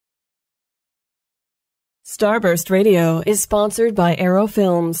Starburst Radio is sponsored by Arrow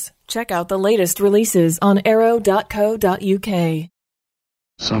Films. Check out the latest releases on arrow.co.uk.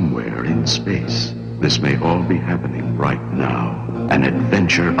 Somewhere in space, this may all be happening right now. An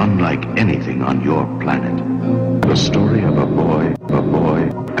adventure unlike anything on your planet. The story of a boy,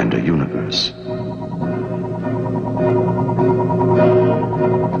 and a universe.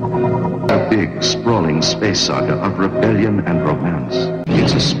 A big, sprawling space saga of rebellion and romance.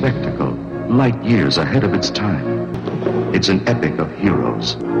 It's a spectacle, light years ahead of its time. It's an epic of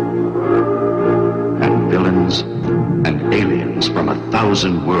heroes and villains and aliens from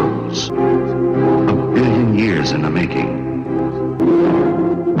 1,000 worlds. 1 billion years in the making.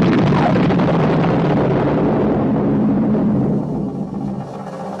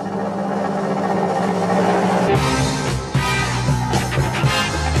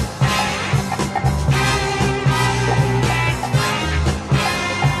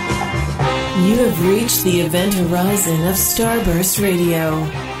 You have reached the event horizon of Starburst Radio,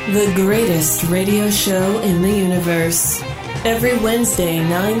 the greatest radio show in the universe. Every Wednesday,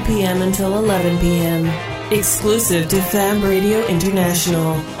 9 p.m. until 11 p.m. Exclusive to Fab Radio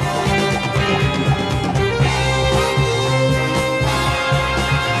International.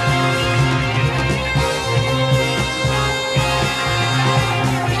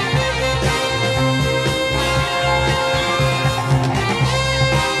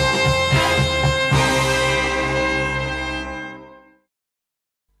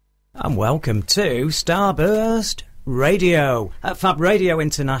 And welcome to Starburst Radio at Fab Radio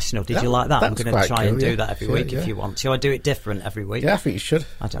International. Did you like that? I'm going to try and do that every week if you want. Shall I do it different every week? Yeah, I think you should.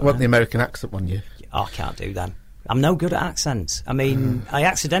 I want the American accent one, you. Oh, I can't do them. I'm no good at accents. I mean, I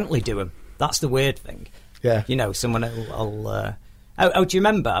accidentally do them. That's the weird thing. Yeah. You know, someone will... do you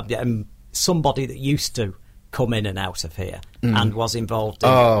remember somebody that used to come in and out of here and was involved in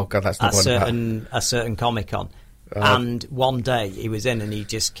a certain Comic-Con? And one day he was in and he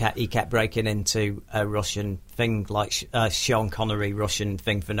kept breaking into a Russian thing, like Sean Connery Russian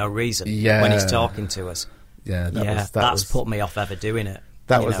thing for no reason when he's talking to us. Yeah, that's put me off ever doing it.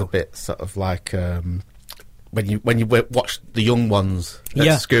 That was a bit sort of like when you watch the young ones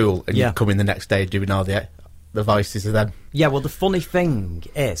at school and you come in the next day doing all the voices of them. Yeah, well, the funny thing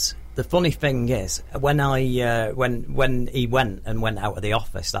is when he went out of the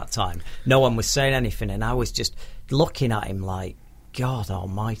office that time, no one was saying anything, and I was just looking at him like, God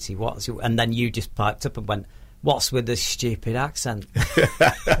Almighty, and then you just piped up and went, "What's with this stupid accent?"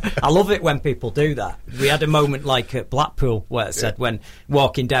 I love it when people do that. We had a moment like at Blackpool where it said when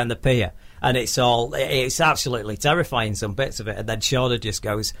walking down the pier, and it's absolutely terrifying, some bits of it, and then Shauna just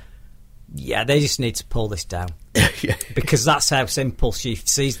goes, "Yeah, they just need to pull this down." Because that's how simple she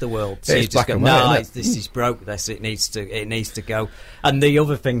sees the world. So you just go, "No, this is broke. It needs to go." And the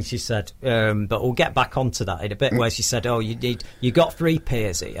other thing she said, but we'll get back onto that in a bit, where she said, "Oh, you got 3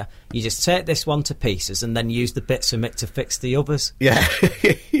 piers here. You just take this one to pieces and then use the bits from it to fix the others." Yeah.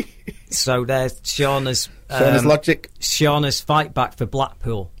 So there's Shauna's logic. Shauna's fight back for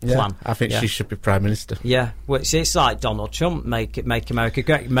Blackpool plan. I think she should be Prime Minister. Yeah, which it's like Donald Trump, make America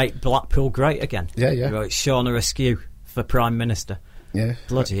great, make Blackpool great again. Yeah. Right, Shauna Askew for Prime Minister. Yeah,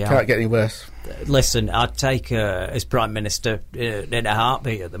 bloody hell. Can't get any worse. Listen, I'd take her as Prime Minister in a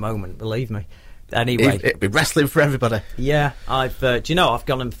heartbeat at the moment, believe me. Anyway, it'd be wrestling for everybody. Yeah, I've do you know I've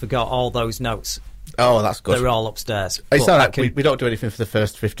gone and forgot all those notes. Oh, that's good. They're all upstairs. It's all right. We don't do anything for the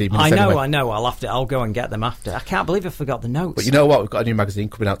first 15 minutes. I know. I'll go and get them after. I can't believe I forgot the notes. But you know what? We've got a new magazine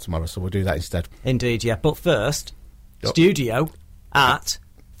coming out tomorrow, so we'll do that instead. Indeed, yeah. But first, studio at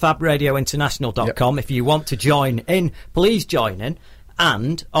fabradiointernational.com. If you want to join in, please join in.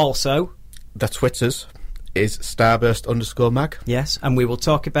 And also, the Twitters is starburst_mag. Yes, and we will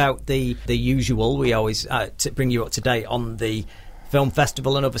talk about the usual. We always bring you up to date on the film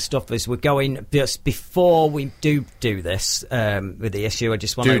festival and other stuff as we're going. Just before we do this with the issue, I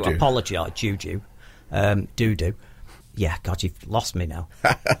just want to apologise. Juju. Do. Yeah, God, you've lost me now.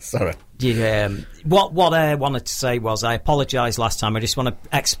 Sorry. What I wanted to say was I apologise last time. I just want to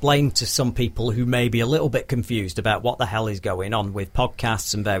explain to some people who may be a little bit confused about what the hell is going on with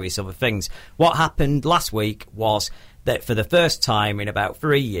podcasts and various other things. What happened last week was that for the first time in about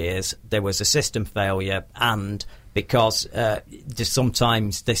 3 years, there was a system failure, and because just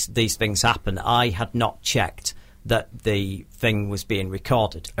sometimes these things happen, I had not checked that the thing was being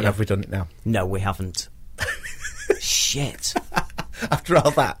recorded. And have we done it now? No, we haven't. Shit. After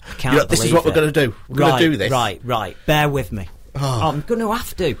all that, this is what we're going to do. We're going to do this. Right. Bear with me. Oh. I'm going to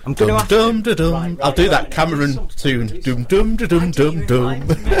have to. I'll do that Cameron tune. Dum dum dum dum dum.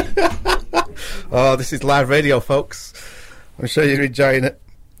 Oh, this is live radio, folks. I'm sure you're enjoying it.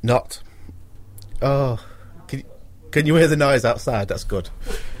 Not. Oh. Can you hear the noise outside? That's good.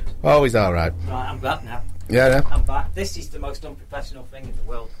 Always all right. Right, I'm back now. Yeah, I'm back. This is the most unprofessional thing in the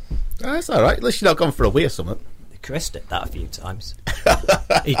world. That's all right. At least you're not gone for a wee or something. Chris did that a few times.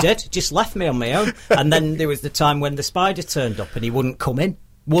 He did. Just left me on my own. And then there was the time when the spider turned up and he wouldn't come in.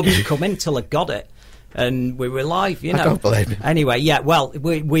 Wouldn't come in till I got it. And we were live, you know. I don't blame him. Anyway, yeah, well,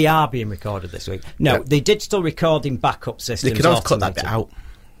 we are being recorded this week. No, yeah. The digital recording backup systems. You can always cut that bit out.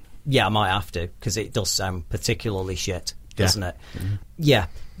 Yeah, I might have to, because it does sound particularly shit, doesn't it? Mm-hmm. Yeah.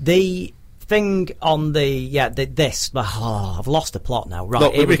 The thing on I've lost the plot now. Right,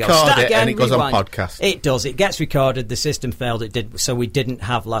 look, here we go. Start it again, and it goes rewind. on podcast. It does. It gets recorded. The system failed. It did. So we didn't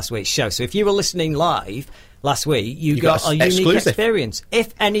have last week's show. So if you were listening live last week, you got a unique experience.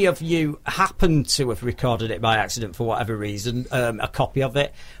 If any of you happen to have recorded it by accident for whatever reason, a copy of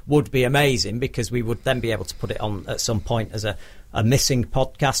it would be amazing, because we would then be able to put it on at some point as a missing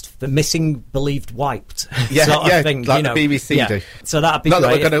podcast, the missing believed wiped sort of thing, like you know. The BBC do. So that'd be not great.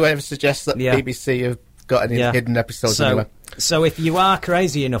 That we're going to ever suggest that BBC have got any hidden episodes anywhere. So if you are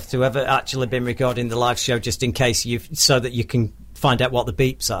crazy enough to have actually been recording the live show, just in case so that you can find out what the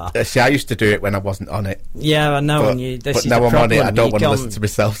beeps are. See, I used to do it when I wasn't on it. Yeah, I know. But now I'm on it, I don't want to listen to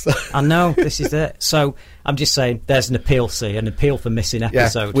myself. So. I know, this is it. So I'm just saying, there's an appeal for missing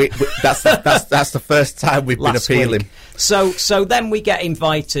episode. Yeah, that's the first time we've been appealing. Week. So then we get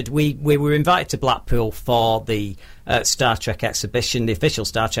invited. We were invited to Blackpool for the Star Trek exhibition, the official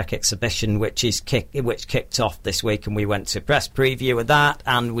Star Trek exhibition, which kicked off this week, and we went to press preview of that,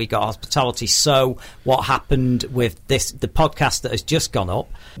 and we got hospitality. So what happened with the podcast that has just gone up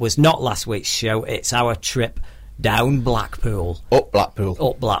was not last week's show. It's our trip down Blackpool. Up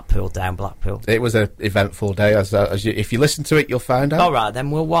Blackpool, down Blackpool. It was an eventful day. If you listen to it, you'll find out. All right,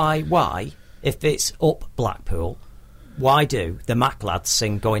 then. Well, why, if it's up Blackpool, why do the Mac lads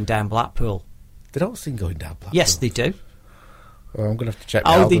sing Going Down Blackpool? They don't sing Going Down Blackpool. Yes, they do. Well, I'm going to have to check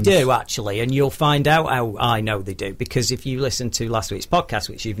my albums. They do, actually, and you'll find out how I know they do, because if you listen to last week's podcast,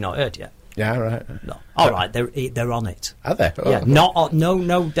 which you've not heard yet. Yeah, right. No. All right, they're on it. Are they? Oh, yeah,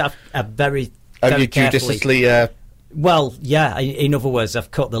 no, very... Have you judiciously... Well, yeah, in other words,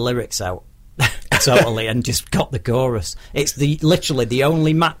 I've cut the lyrics out totally and just got the chorus. It's literally the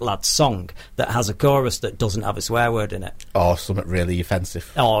only Mac Lad song that has a chorus that doesn't have a swear word in it. Or something really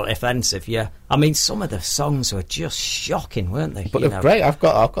offensive. Or offensive, yeah. I mean, some of the songs were just shocking, weren't they? But they're great. I've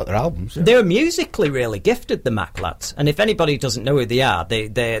got their albums. Yeah. They were musically really gifted, the Mac Lads. And if anybody doesn't know who they are,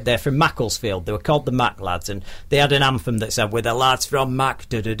 they're from Macclesfield. They were called the Mac Lads, and they had an anthem that said, "We're the lads from Mac,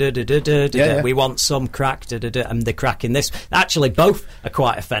 we want some crack, and the crack in this." Actually, both are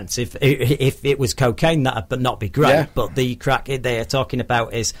quite offensive. If it was cocaine, that would not be great. Yeah. But the crack they are talking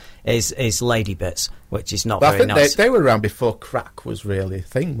about is lady bits, which is not very nice. They were around before crack was really a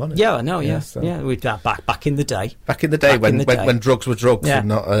thing, wasn't it? Yeah, I know. Yeah, we'd back in the day. Back in the day when drugs were drugs, and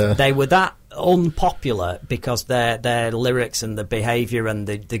not. They were that unpopular because their lyrics and the behaviour and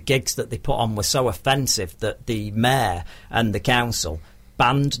the gigs that they put on were so offensive that the mayor and the council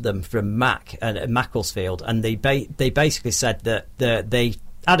banned them from Macclesfield, and they basically said that they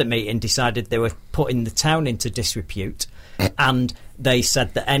had a meeting, decided they were putting the town into disrepute, and they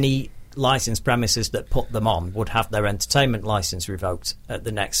said that any licensed premises that put them on would have their entertainment licence revoked at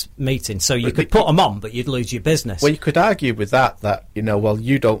the next meeting. So you could put them on, but you'd lose your business. Well, you could argue with that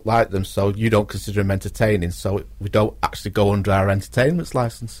you don't like them, so you don't consider them entertaining, so we don't actually go under our entertainment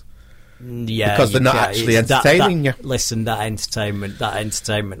licence. Yeah, because they're not actually entertaining you. Listen, that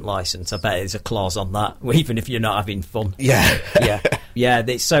entertainment licence, I bet there's a clause on that, even if you're not having fun. Yeah.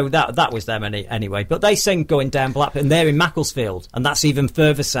 So that was them anyway. But they sing Going Down Blackpool, and they're in Macclesfield, and that's even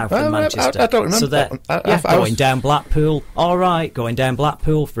further south than Manchester. I don't remember. So going down Blackpool. All right, going down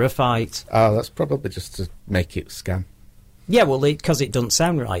Blackpool for a fight. Oh, that's probably just to make it scam. Yeah, well, because it doesn't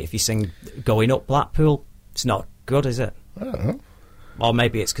sound right if you sing Going Up Blackpool. It's not good, is it? I don't know. Or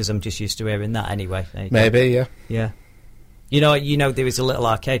maybe it's because I'm just used to hearing that anyway. Maybe, yeah. Yeah. You know, there was a little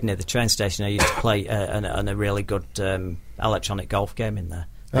arcade near the train station I used to play and a really good electronic golf game in there.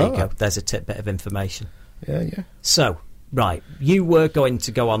 There you go. There's a tidbit of information. Yeah. So, right, you were going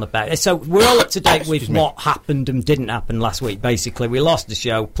to go on about it. So we're all up to date with what happened and didn't happen last week, basically. We lost the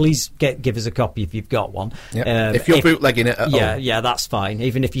show. Please give us a copy if you've got one. Yep. If you're bootlegging it at home. Yeah, that's fine.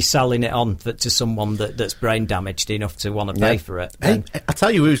 Even if you're selling it on to someone that's brain damaged enough to want to pay for it. Hey, I'll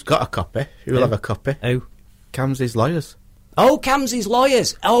tell you who's got a copy. Who'll have a copy? Who? Camsy's Lawyers. Oh, Camsy's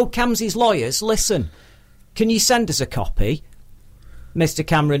Lawyers. Listen, can you send us a copy? Mr.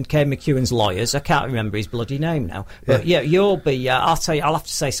 Cameron K. McEwen's Lawyers. I can't remember his bloody name now. But yeah you'll be... I'll tell you, I'll have to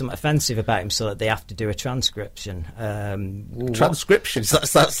say something offensive about him so that they have to do a transcription. Transcription?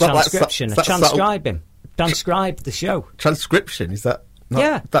 Transcription. Transcribe him. transcribe the show. Transcription, is that is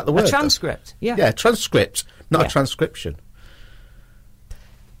that the word? A transcript, Yeah, transcript, not a transcription.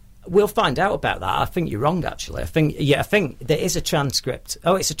 We'll find out about that. I think you're wrong, actually. I think there is a transcript.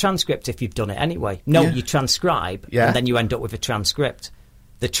 Oh, it's a transcript if you've done it anyway. No, you transcribe, and then you end up with a transcript.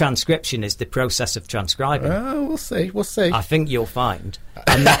 The transcription is the process of transcribing. Oh, we'll see. I think you'll find.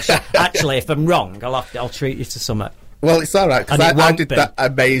 I'm not sure. Actually, if I'm wrong, I'll treat you to something. Well, it's all right, because I did that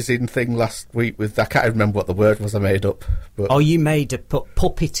amazing thing last week with... I can't remember what the word was I made up. But you made a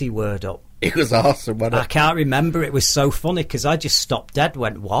puppety word up. It was awesome, wasn't it? I can't remember. It was so funny, because I just stopped dead,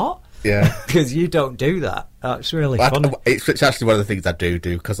 went, what? Yeah. Because you don't do that. That's really funny. It's actually one of the things I do,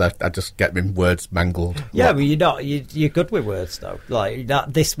 because I just get my words mangled. Yeah, but you're good with words, though. Like,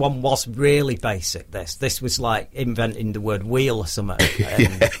 this one was really basic, this was like inventing the word wheel or something. Yeah,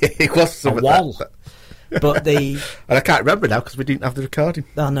 it was something. A wall. But and I can't remember now because we didn't have the recording.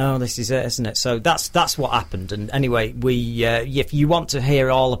 Oh no, this is it, isn't it? So that's what happened. And anyway, if you want to hear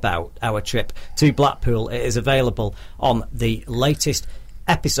all about our trip to Blackpool, it is available on the latest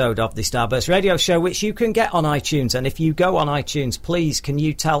episode of the Starburst Radio Show, which you can get on iTunes. And if you go on iTunes, please, can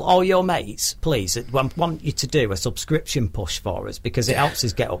you tell all your mates, please, I want you to do a subscription push for us, because it helps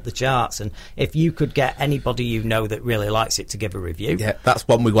us get up the charts. And if you could get anybody you know that really likes it to give a review. Yeah, that's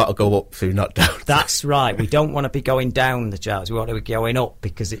one we want to go up to, not down. That's right. We don't want to be going down the charts. We want to be going up,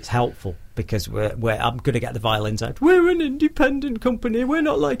 because it's helpful. Because I'm going to get the violins out. We're an independent company. We're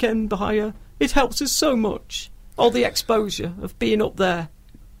not like Empire. It helps us so much. All the exposure of being up there,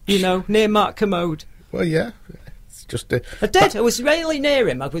 near Mark Commode. Well, yeah. It's just I was really near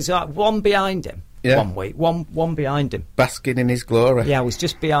him. I was one behind him. Yeah. 1 week. One behind him. Basking in his glory. Yeah, I was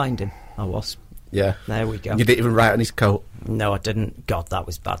just behind him. I was. Yeah. There we go. You didn't even write on his coat? No, I didn't. God, that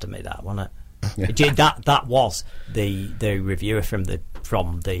was bad of me, that, wasn't it? Yeah. That was the reviewer from the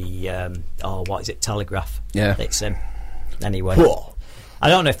what is it, Telegraph? Yeah. It's him. Anyway. Whoa. I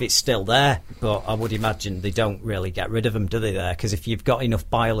don't know if it's still there, but I would imagine they don't really get rid of them, do they, there? Because if you've got enough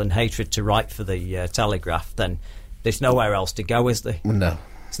bile and hatred to write for the Telegraph, then there's nowhere else to go, is there? No.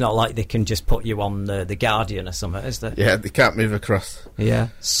 It's not like they can just put you on the Guardian or something, is there? Yeah, they can't move across. Yeah.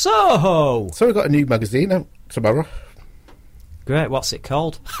 So we've got a new magazine out tomorrow. Great. What's it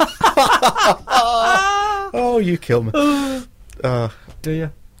called? Oh, you kill me. Do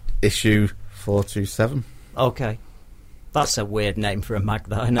you? Issue 427. Okay. That's a weird name for a mag,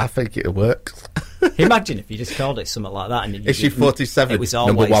 that, isn't it? I think it'll work. Imagine if you just called it something like that. And Issue 47, it was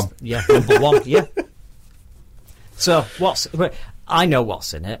always, number 1. Yeah, number 1, yeah. So, I know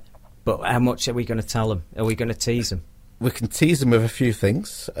what's in it, but how much are we going to tell them? Are we going to tease them? We can tease them with a few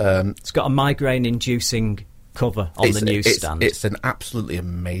things. It's got a migraine-inducing cover on the newsstand. It's an absolutely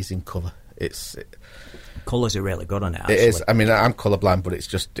amazing cover. Colours are really good on it, actually. It is. I mean, I'm colourblind, but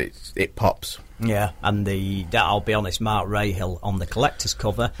it pops. Yeah, and I'll be honest, Mark Rahill on the collector's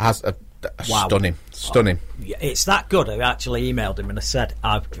cover has a stunning. It's that good. I actually emailed him and I said,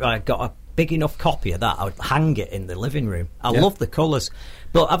 I've got a big enough copy of that. I'd hang it in the living room. I love the colours.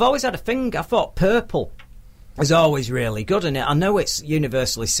 But I've always had a thing, I thought purple is always really good in it. I know it's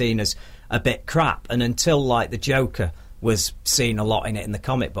universally seen as a bit crap, and until, like, the Joker was seen a lot in it in the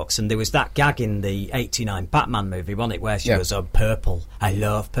comic books, and there was that gag in the 89 Batman movie, wasn't it, where she goes, oh, purple, I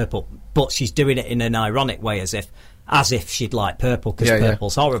love purple, but she's doing it in an ironic way, as if she'd like purple, because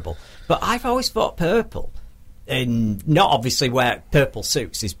purple's horrible. But I've always thought purple, and not obviously where purple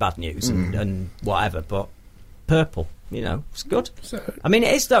suits is bad news and whatever, but purple, it's good. So, I mean,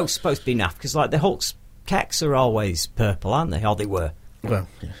 it is, though, supposed to be naff, because, like, the Hulk's kecks are always purple, aren't they? Or they were. Well,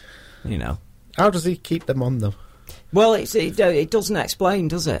 yeah. How does he keep them on, though? Well, it doesn't explain,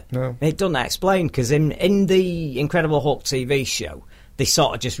 does it? No. It doesn't explain, because in the Incredible Hulk TV show, they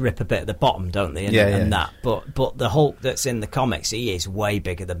sort of just rip a bit at the bottom, don't they? And that. But the Hulk that's in the comics, he is way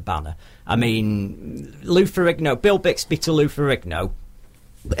bigger than Banner. I mean, Lou Ferrigno, Bill Bixby to Lou Ferrigno.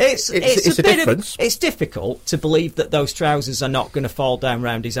 It's a difference. It's difficult to believe that those trousers are not going to fall down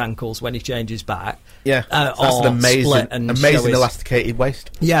round his ankles when he changes back. Yeah, that's an amazing elasticated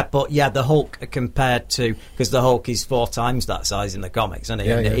waist. Yeah, but the Hulk compared to, because the Hulk is 4 times that size in the comics, isn't it?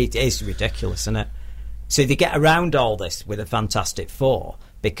 Yeah, It is ridiculous, isn't it? So they get around all this with a Fantastic Four,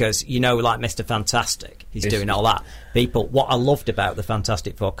 because like Mr. Fantastic, he's doing all that. What I loved about the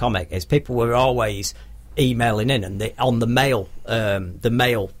Fantastic Four comic is people were always emailing in, and on the mail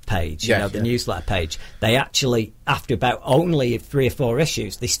page, the newsletter page, they actually, after about only 3 or 4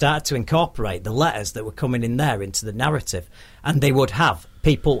 issues, they started to incorporate the letters that were coming in there into the narrative, and they would have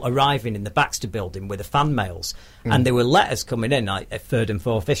people arriving in the Baxter building with the fan mails, and there were letters coming in like at 3rd and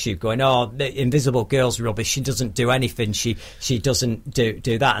 4th issue going, the Invisible Girl's rubbish, she doesn't do anything, she doesn't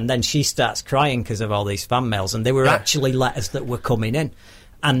do that, and then she starts crying because of all these fan mails, and they were actually letters that were coming in.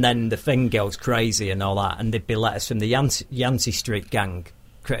 And then the thing goes crazy and all that, and there'd be letters from the Yancey Street gang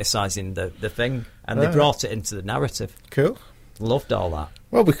criticising the thing, and they brought it into the narrative. Cool. Loved all that.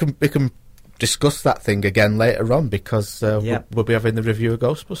 Well, we can discuss that thing again later on, because we'll be having the review of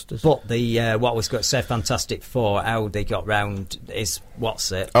Ghostbusters. But the what I was going to say, Fantastic Four, how they got round is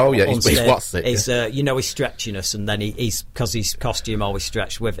what's it? Oh yeah, he's what's it? He's he's stretching us, and then he's because his costume always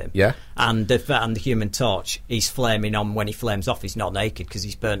stretched with him. Yeah. And the Human Torch, he's flaming on. When he flames off, he's not naked because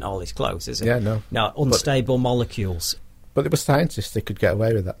he's burnt all his clothes, is he? Yeah, no. No, unstable molecules. But they were scientists; they could get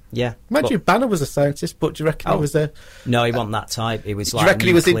away with that. Yeah. Imagine Banner was a scientist, but do you reckon he was a? No, he wasn't that type. He was. Do you reckon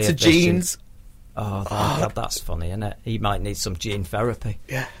he was into genes? Oh, God, that's funny, isn't it? He might need some gene therapy.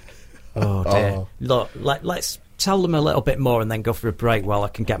 Yeah. Oh, dear. Look, let's tell them a little bit more and then go for a break while I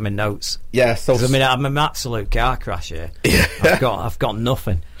can get my notes. Yeah, so... I'm an absolute car crash here. Yeah. I've got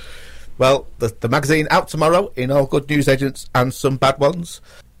nothing. Well, the magazine out tomorrow in all good newsagents and some bad ones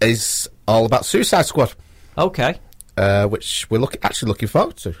is all about Suicide Squad. Okay. Which we're actually looking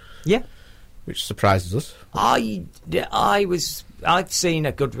forward to. Yeah. Which surprises us. I've seen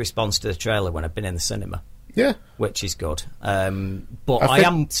a good response to the trailer when I've been in the cinema. Yeah. Which is good. But I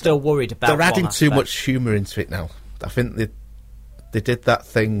am still worried about... They're adding too much humour into it now. I think they did that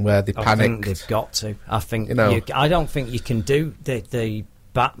thing where they panicked. I think they've got to. I think... I don't think you can do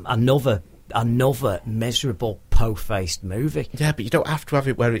another miserable, po-faced movie. Yeah, but you don't have to have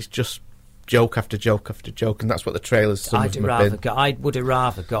it where it's just joke after joke after joke, and that's what the trailers I would have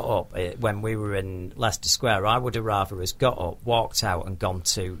rather got up when we were in Leicester Square. I would have rather has got up, walked out, and gone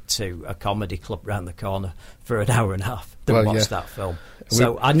to a comedy club round the corner for an hour and a half than watch that film.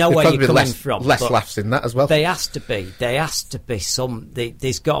 So I know where you're coming from. Less laughs in that as well. There has to be some.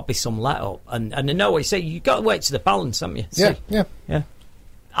 There's got to be some let up, and I know what you say. You've got to wait to the balance, haven't you? Yeah.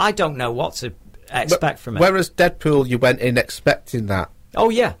 I don't know what to expect from it. Whereas Deadpool, you went in expecting that. Oh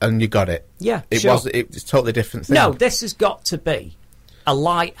yeah, and you got it. Yeah, it's a totally different thing. No, this has got to be a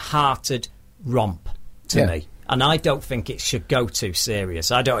light-hearted romp to me, and I don't think it should go too serious.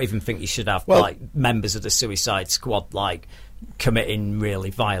 I don't even think you should have members of the Suicide Squad committing really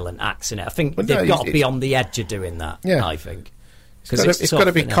violent acts in it. I think they've got to be on the edge of doing that. Yeah. I think it's got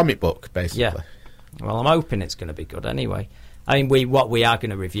to be comic book basically. Yeah. Well, I'm hoping it's going to be good anyway. I mean, what we are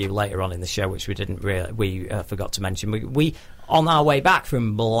going to review later on in the show, which we didn't forgot to mention. We on our way back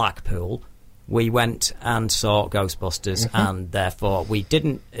from Blackpool, we went and saw Ghostbusters, and therefore we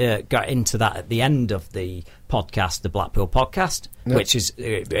didn't get into that at the end of the podcast, the Blackpool podcast, which is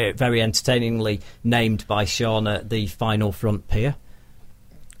very entertainingly named by Shauna the Final Frontier.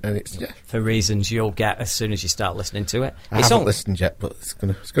 And it's for reasons you'll get as soon as you start listening to it. I haven't listened yet, but it's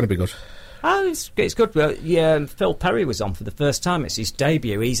gonna be good. Oh, it's good. Well, Phil Perry was on for the first time. It's his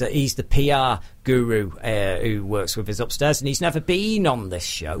debut. He's the PR guru who works with us upstairs, and he's never been on this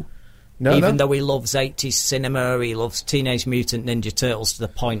show. Even though he loves 80s cinema, he loves Teenage Mutant Ninja Turtles to the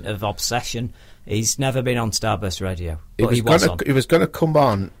point of obsession. He's never been on Starburst Radio. But he was going to come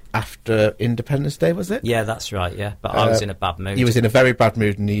on after Independence Day, was it? Yeah, that's right, yeah. But I was in a bad mood. He was in a very bad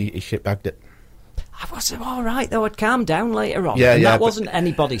mood, and he shitbagged it. I was all right, though. I'd calmed down later on. Yeah, that wasn't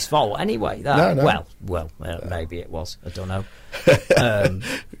anybody's fault anyway. No. Well, maybe it was. I don't know.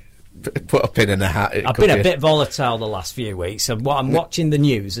 Put a pin in a hat. I've been a bit volatile the last few weeks. I'm watching the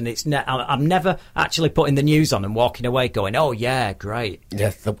news, and I'm never actually putting the news on and walking away going, "Oh yeah, great."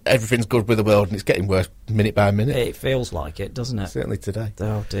 Yeah, everything's good with the world, and it's getting worse minute by minute. It feels like it, doesn't it? Certainly today.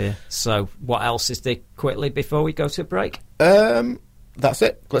 Oh dear. So, what else is there quickly before we go to a break? That's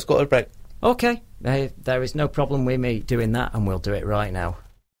it. Let's go to a break. Okay. There is no problem with me doing that, and we'll do it right now.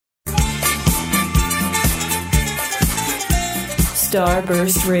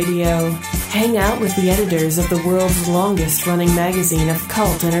 Starburst Radio. Hang out with the editors of the world's longest-running magazine of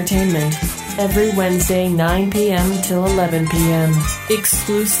cult entertainment. Every Wednesday, 9 p.m. till 11 p.m.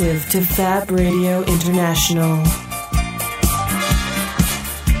 Exclusive to Fab Radio International.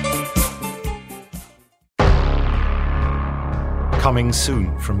 Coming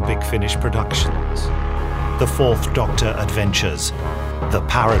soon from Big Finish Productions. The Fourth Doctor Adventures. The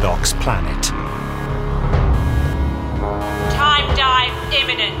Paradox Planet. Time dive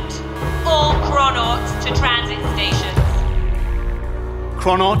imminent. All chronauts to transit stations.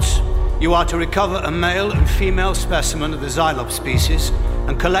 Chronauts, You are to recover a male and female specimen of the Xylops species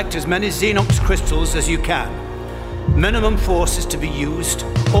and collect as many Xenox crystals as you can. Minimum force is to be used,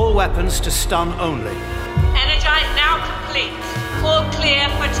 all weapons to stun only. Energize now complete. All clear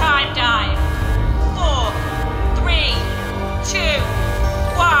for time dive. 4, 3, 2,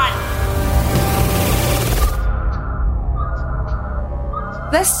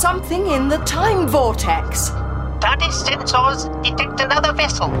 1. There's something in the time vortex. TARDIS sensors detect another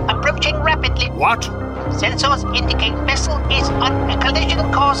vessel approaching rapidly. What? Sensors indicate vessel is on a collision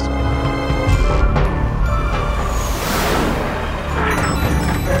course.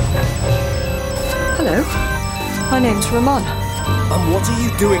 Hello, my name's Ramon. And what are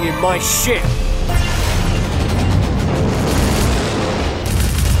you doing in my ship?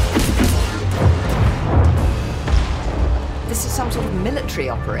 This is some sort of military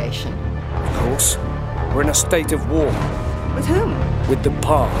operation. Of course. We're in a state of war. With whom? With the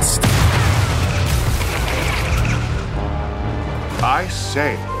past. I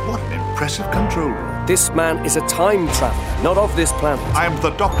say, what an impressive control room. This man is a time traveller, not of this planet. I am the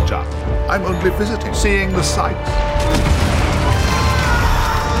Doctor. I'm only visiting, seeing the sights.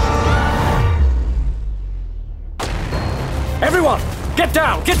 Everyone, get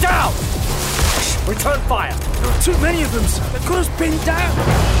down! Get down! Return fire! There are too many of them, sir. They've got us pinned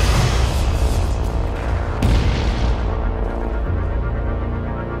down!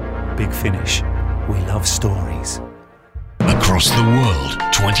 Big Finish. We love stories. Across the world,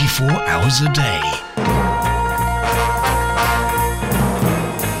 24 hours a day.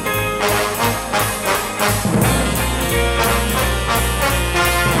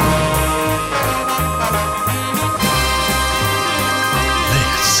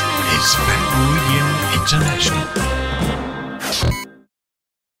 This is Fenrir International.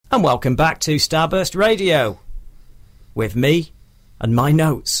 And welcome back to Starburst Radio. With me and my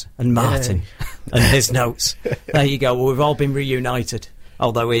notes and Martin and his notes. There you go. Well, we've all been reunited.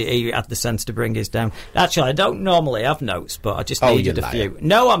 Although he had the sense to bring his down. Actually, I don't normally have notes, but I just needed a few.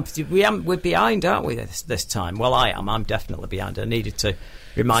 No, we're behind, aren't we, this time? Well, I am. I'm definitely behind. I needed to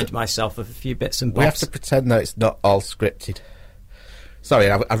remind myself of a few bits and bobs. We have to pretend that it's not all scripted. Sorry,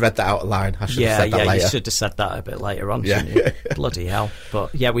 I read that out of line. I should have said that later. You should have said that a bit later on, shouldn't you? Bloody hell.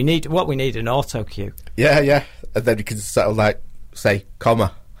 But yeah, we need an auto cue. Yeah. And then you can sort of like say,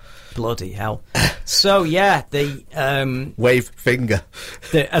 comma. Bloody hell. So, yeah, the... wave finger.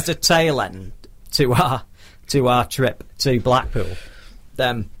 As a tail end to our trip to Blackpool,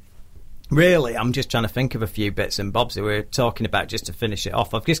 really, I'm just trying to think of a few bits and bobs that we're talking about just to finish it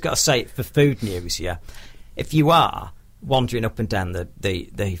off. I've just got to say, for food news, if you are wandering up and down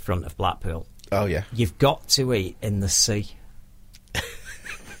the front of Blackpool, you've got to eat in the sea.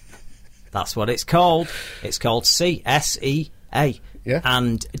 That's what it's called. It's called Sea, S-E-A. Yeah.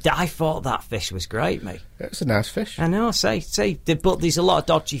 And I thought that fish was great, mate. It's a nice fish. I know, but there's a lot of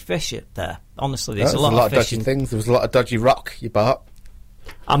dodgy fish there. Honestly, there's a lot of dodgy things. There was a lot of dodgy rock you bought.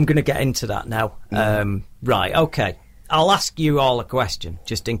 I'm going to get into that now. Right, okay. I'll ask you all a question,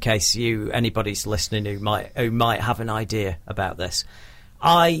 just in case anybody's listening who might have an idea about this.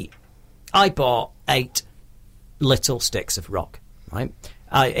 I bought 8 little sticks of rock, right?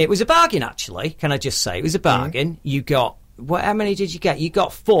 It was a bargain, actually. Can I just say it was a bargain? You got. How many did you get? You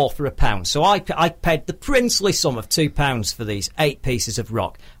got 4 for £1. So I paid the princely sum of £2 for these 8 pieces of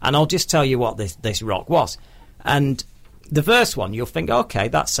rock. And I'll just tell you what this rock was. And the first one, you'll think, okay,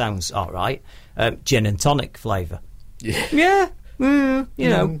 that sounds all right. Gin and tonic flavour. Yeah.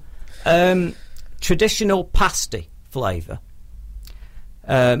 Traditional pasty flavour.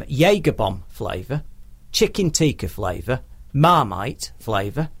 Jaeger bomb flavour. Chicken tikka flavour. Marmite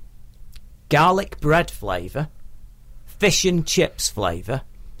flavour. Garlic bread flavour. Fish and chips flavour,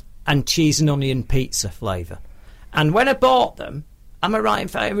 and cheese and onion pizza flavour. And when I bought them, am I right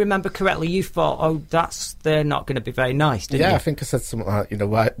if I remember correctly, you thought, they're not going to be very nice, didn't you? Yeah, I think I said something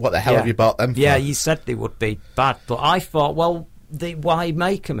like, what the hell have you bought them for? Yeah, you said they would be bad, but I thought, well, why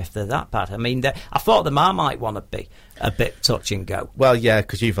make them if they're that bad? I mean, I thought the Marmite one would be a bit touch and go. Well, yeah,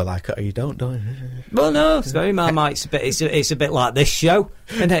 because you either like it or you don't you? Well, no, it's very Marmite's a bit. It's a bit like this show,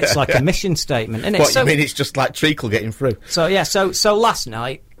 and it's like a mission statement, isn't it? What, you mean it's just like treacle getting through? So yeah, so last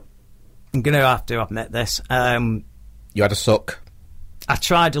night, I'm going to have to admit this. You had a suck. I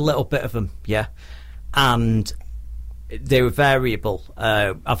tried a little bit of them, yeah, and they were variable.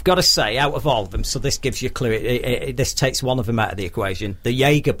 I've got to say, out of all of them, so this gives you a clue. This takes one of them out of the equation. The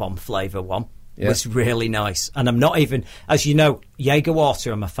Jaeger bomb flavour one was really nice, and I'm not even, as you know, Jaeger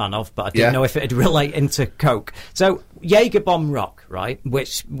water I'm a fan of, but I didn't know if it'd relate into Coke. So Jaeger bomb rock, right?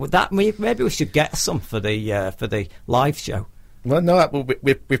 Which maybe we should get some for the live show. Well, no,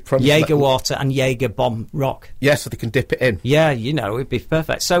 we've promised Jaeger water and Jaeger bomb rock. Yeah, so they can dip it in. Yeah, it'd be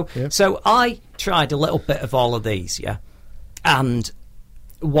perfect. So I tried a little bit of all of these, and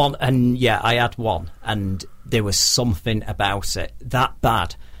I had one, and there was something about it that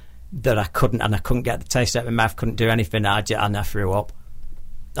bad that I couldn't get the taste out of my mouth, couldn't do anything, and I threw up.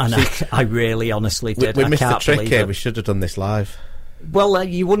 And I really honestly did. We missed the trick here. We should have done this live. Well,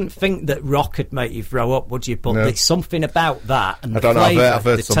 you wouldn't think that rock would make you throw up, would you? But there's something about that, and I don't know. I've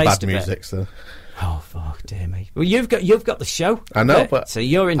heard some bad music, so. Oh fuck, dear me! Well, you've got the show. I know, but so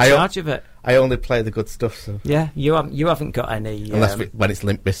you're in charge of it. I only play the good stuff. So yeah, you haven't got any unless when it's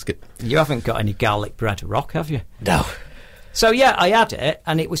Limp Bizkit. You haven't got any garlic bread rock, have you? No. So yeah, I had it,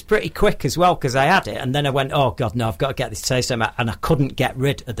 and it was pretty quick as well because I had it, and then I went, oh god, no, I've got to get this taste out, and I couldn't get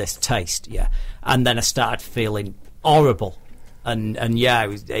rid of this taste. Yeah, and then I started feeling horrible. And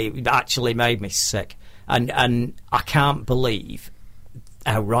it actually made me sick, and I can't believe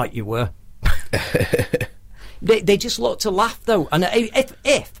how right you were. they just look to laugh though, and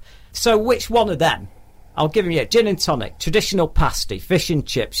if so, which one of them? I'll give you gin and tonic, traditional pasty, fish and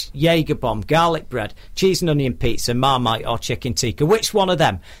chips, Jaeger bomb, garlic bread, cheese and onion pizza, Marmite or chicken tikka. Which one of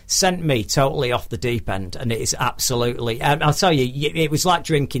them sent me totally off the deep end? And it is absolutely. I'll tell you, it was like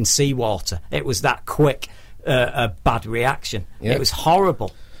drinking seawater. It was that quick. A bad reaction. It was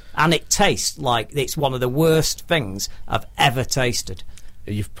horrible, and it tastes like it's one of the worst things I've ever tasted.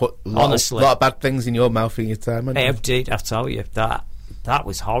 You've put a lot of bad things in your mouth in your time. Indeed, I tell you that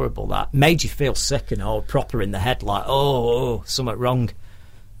was horrible. That made you feel sick and all proper in the head, like something wrong.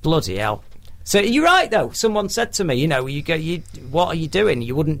 Bloody hell! So you're right though. Someone said to me, what are you doing?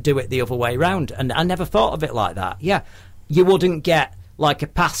 You wouldn't do it the other way round, and I never thought of it like that. Yeah, you wouldn't get like a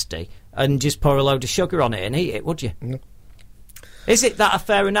pasty and just pour a load of sugar on it and eat it, would you? No. Is it that a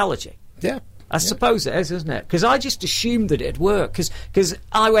fair analogy? Yeah. I suppose it is, isn't it? Because I just assumed that it'd work. Because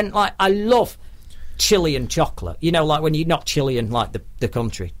I went like, I love Chilean chocolate. Like when you're not Chilean, like the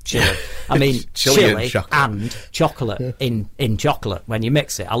country, Chile. I mean, Chile and chocolate in chocolate when you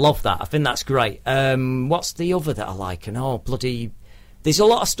mix it. I love that. I think that's great. What's the other that I like? And there's a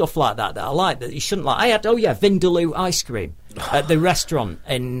lot of stuff like that I like that you shouldn't like. I had, Vindaloo ice cream at the restaurant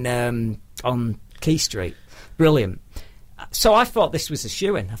on Key Street. Brilliant. So I thought this was a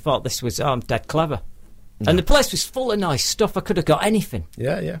shoo-in. I thought this was, I'm dead clever. No. And the place was full of nice stuff. I could have got anything.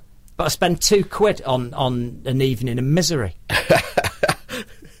 Yeah. But I spent £2 on an evening of misery.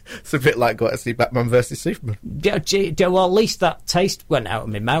 It's a bit like going to see Batman versus Superman. Well, at least that taste went out of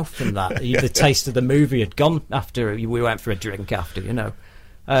my mouth from that. The taste of the movie had gone after we went for a drink after,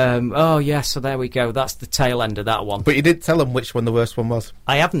 so there we go. That's the tail end of that one. But you didn't tell them which one the worst one was.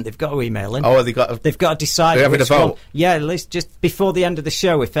 I haven't. They've got to email in. Oh, they've got to decide which one. Yeah, at least just before the end of the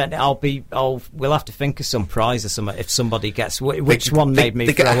show. We'll have to think of some prize or something if somebody gets which one made me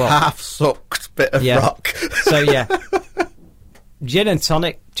throw up. They get a half-sucked bit of rock. So yeah. Gin and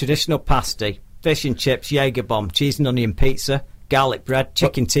tonic, traditional pasty, fish and chips, Jaeger bomb, cheese and onion pizza, garlic bread,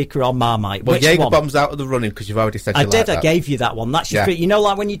 chicken tikka or Marmite. Well, Jaeger bomb's out of the running because you've already said you like that. I gave you that one. That's your free,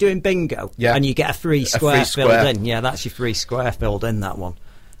 like when you're doing bingo and you get a free square filled in. Yeah, that's your free square filled in, that one.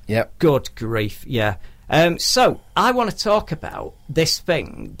 Yep. Good grief, yeah. So I want to talk about this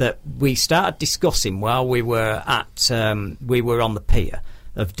thing that we started discussing while we were on the pier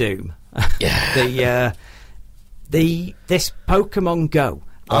of Doom. Yeah. This Pokemon Go.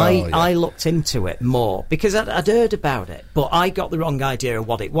 I looked into it more because I'd heard about it, but I got the wrong idea of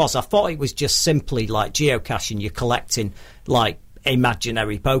what it was. I thought it was just simply like geocaching. You're collecting like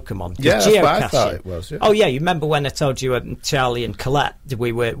imaginary Pokemon. Yeah, that's what I thought it was. Yeah. Oh yeah, you remember when I told you Charlie and Colette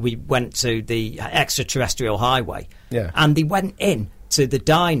we went to the extraterrestrial highway, and they went in to the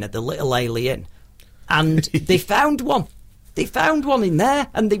diner, the Little Alien, and they found one. They found one in there,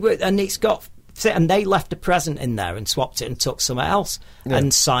 and it's got. And they left a present in there and swapped it and took something else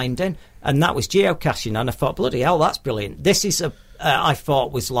and signed in. And that was geocaching. And I thought, bloody hell, that's brilliant. This is I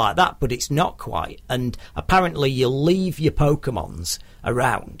thought was like that, but it's not quite. And apparently you'll leave your Pokemons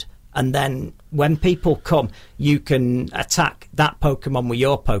around. And then when people come, you can attack that Pokemon with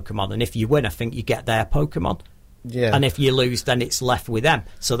your Pokemon. And if you win, I think you get their Pokemon. Yeah. And if you lose, then it's left with them.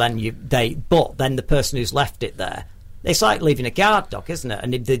 So then but then the person who's left it there, it's like leaving a guard dog, isn't it?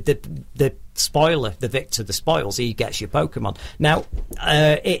 And the spoiler, the victor, the spoils, he gets your Pokemon. Now,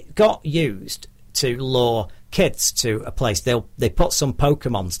 it got used to lure kids to a place. They put some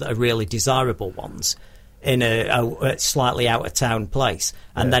Pokemons that are really desirable ones in a slightly out of town place,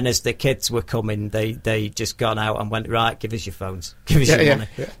 and then as the kids were coming, they just gone out and went, right, give us your phones, give us your money.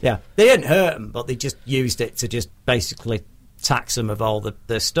 Yeah, they didn't hurt them, but they just used it to just basically tax them of all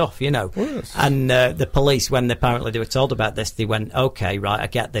the stuff, Yes. And the police, when apparently they were told about this, they went, okay, right, I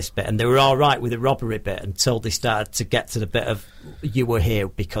get this bit, and they were all right with the robbery bit until they started to get to the bit of you were here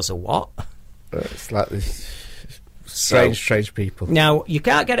because of what. It's like this strange people. Now, you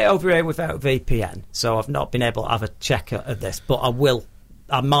can't get it over here without VPN, so I've not been able to have a check at this, but I will.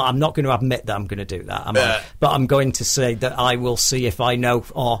 I'm not going to admit that I'm going to do that, but I'm going to say that I will see if I know,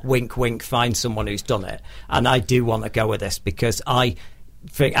 or wink, wink, find someone who's done it. And I do want to go with this because I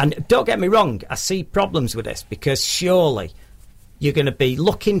think, and don't get me wrong, I see problems with this because surely you're going to be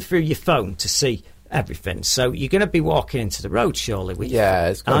looking through your phone to see everything. So you're going to be walking into the road, surely.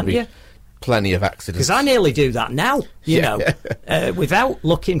 It's going to be plenty of accidents. Because I nearly do that now, you know, without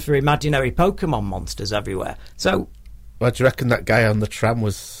looking for imaginary Pokemon monsters everywhere. So... Well, do you reckon that guy on the tram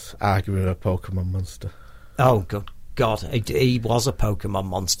was arguing with a Pokemon monster? Oh, good God. He was a Pokemon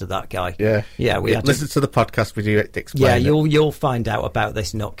monster, that guy. Yeah. Yeah, listen to the podcast with you explain. Yeah, you'll find out about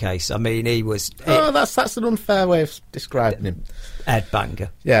this nutcase. I mean, he was... that's an unfair way of describing him. Headbanger.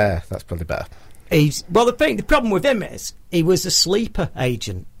 Yeah, that's probably better. The problem with him is he was a sleeper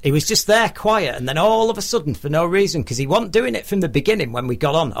agent. He was just there quiet, and then all of a sudden, for no reason, because he wasn't doing it from the beginning when we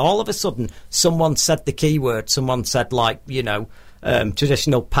got on, all of a sudden someone said the keyword. Someone said, like,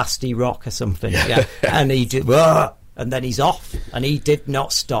 traditional pasty rock or something. Yeah. And he did, and then he's off, and he did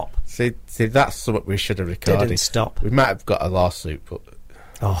not stop. See, that's what we should have recorded. Didn't stop. We might have got a lawsuit, but...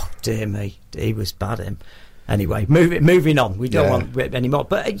 Oh, dear me. He was bad, him. Anyway, moving on. We don't want it anymore.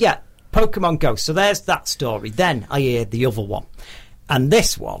 But, Pokemon Go. So there's that story. Then I hear the other one. And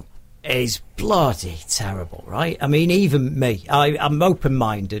this one is bloody terrible, right? I mean, even me, I'm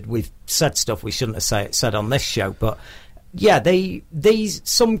open-minded. We've said stuff we shouldn't have said on this show. But,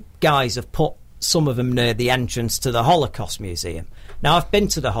 some guys have put some of them near the entrance to the Holocaust Museum. Now, I've been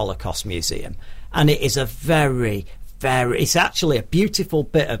to the Holocaust Museum, and it is a very, very... It's actually a beautiful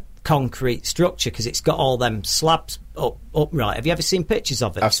bit of concrete structure because it's got all them slabs upright. Have you ever seen pictures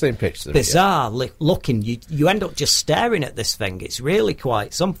of it? I've seen pictures of Bizarre looking. You end up just staring at this thing. It's really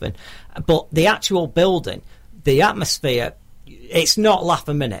quite something. But the actual building, the atmosphere, it's not laugh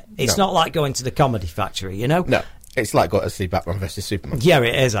a minute. It's not like going to the Comedy Factory, you know? No, it's like going to see Batman vs Superman. Yeah,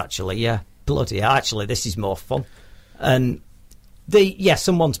 it is actually, yeah. Bloody actually, this is more fun. And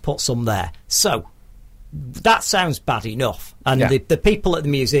someone's put some there. So that sounds bad enough, and the people at the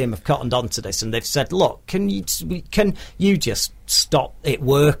museum have cottoned onto this, and they've said, "Look, can you just stop it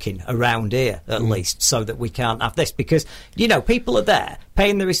working around here at least, so that we can't have this?" Because people are there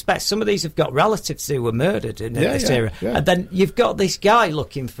paying the respect. Some of these have got relatives who were murdered in this era, and then you've got this guy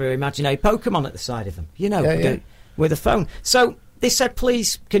looking for imaginary Pokemon at the side of him, with a phone. So they said,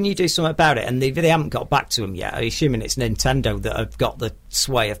 "Please, can you do something about it?" And they haven't got back to him yet. I'm assuming it's Nintendo that have got the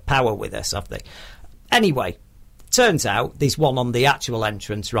sway of power with this, have they? Anyway, turns out there's one on the actual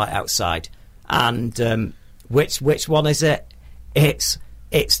entrance right outside, and which one is it? It's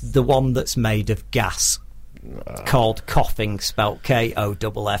the one that's made of gas, called Koffing, spelt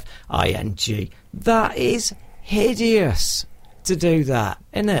Koffing. That is hideous to do that,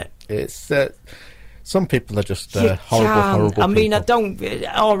 isn't it? It's some people are just horrible people. I mean,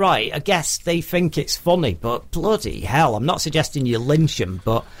 all right, I guess they think it's funny, but bloody hell, I'm not suggesting you lynch them,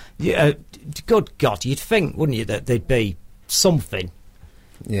 but good God, you'd think, wouldn't you, that there'd be something.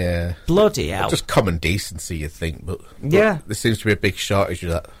 Yeah. Bloody hell. Just common decency, you'd think, but there seems to be a big shortage of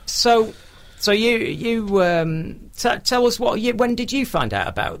that. So you tell us when did you find out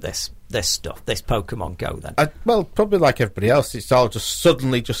about this stuff, this Pokemon Go then? Well, probably like everybody else, it's all just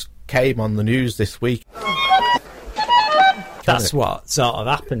suddenly just came on the news this week. That's what sort of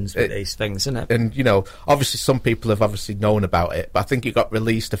happens with these things, isn't it? And, obviously some people have obviously known about it, but I think it got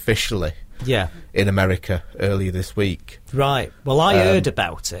released officially in America earlier this week. Right. Well, I heard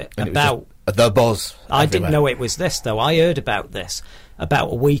about it. About the buzz. I didn't know it was this, though. I heard about this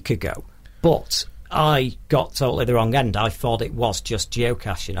about a week ago, but I got totally the wrong end. I thought it was just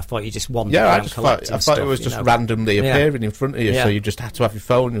geocaching. I thought you just wandered around collecting stuff. I thought it was just randomly appearing in front of you, so you just had to have your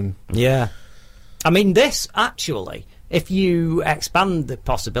phone. And I mean, this actually, if you expand the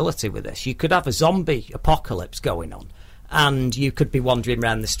possibility with this, you could have a zombie apocalypse going on, and you could be wandering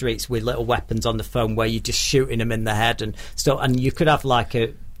around the streets with little weapons on the phone where you're just shooting them in the head and stuff, and you could have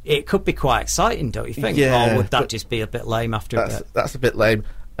it could be quite exciting, don't you think? Yeah, or would that just be a bit lame after a bit? That's a bit lame.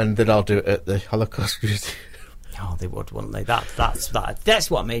 And then I'll do it at the Holocaust Museum. Oh, they would, wouldn't they? That's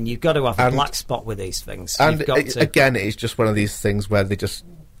what I mean. You've got to have a black spot with these things. And again, it's just one of these things where they just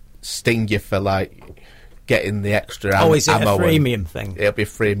sting you for getting the extra ammo. Oh, is it a freemium thing? It'll be a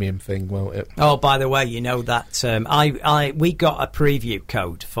freemium thing, won't it? Oh, by the way, that we got a preview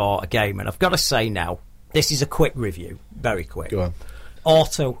code for a game, and I've got to say now, This is a quick review, very quick. Go on.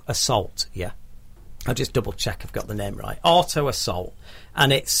 Auto Assault, yeah. I'll just double check I've got the name right. Auto Assault,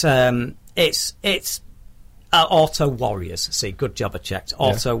 and it's Auto Warriors. See, good job I checked.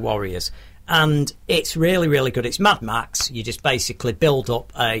 Auto Warriors, and it's really, really good. It's Mad Max. You just basically build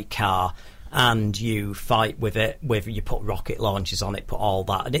up a car and you fight with it. You put rocket launchers on it, put all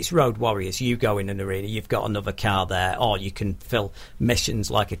that, and it's Road Warriors. You go in an arena, you've got another car there, or you can fill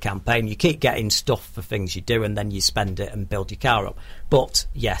missions like a campaign. You keep getting stuff for things you do, and then you spend it and build your car up. But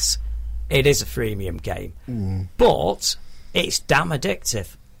yes, it is a freemium game, but it's damn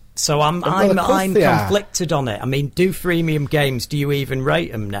addictive. So I'm conflicted on it. I mean, do freemium games? Do you even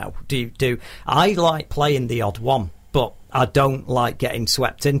rate them now? Do I like playing the odd one, but I don't like getting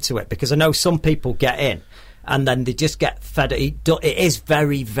swept into it, because I know some people get in and then they just get fed. It is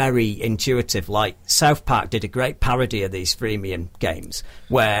very, very intuitive. Like South Park did a great parody of these freemium games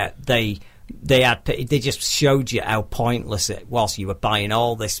where they just showed you how pointless it was. You were buying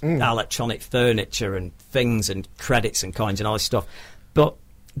all this electronic furniture and things and credits and coins and all this stuff. But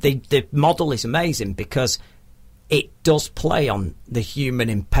the model is amazing because it does play on the human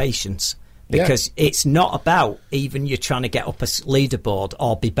impatience. Because it's not about even you trying to get up a leaderboard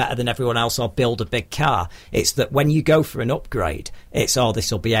or be better than everyone else or build a big car. It's that when you go for an upgrade, it's,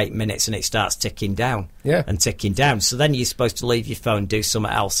 this will be 8 minutes, and it starts ticking down and ticking down. So then you're supposed to leave your phone, do something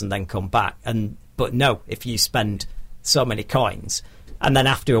else, and then come back. But no, if you spend so many coins, and then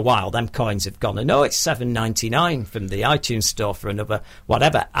after a while, them coins have gone, and it's $7.99 from the iTunes store for another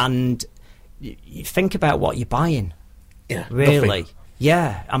whatever. And you think about what you're buying. Yeah, really. Nothing.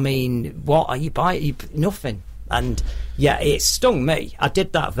 Yeah, I mean, what are you buying? Nothing. And yeah, it stung me. I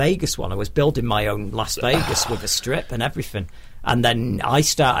did that Vegas one. I was building my own Las Vegas with a strip and everything. And then I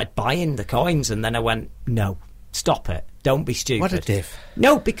started buying the coins, and then I went, no, stop it. Don't be stupid. What a div.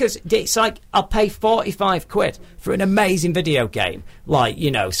 No, because it's like, I'll pay 45 quid for an amazing video game. Like,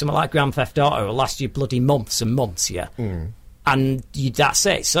 something like Grand Theft Auto will last you bloody months and months, yeah? And that's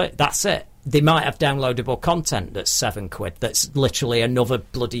it. So that's it. They might have downloadable content that's £7. That's literally another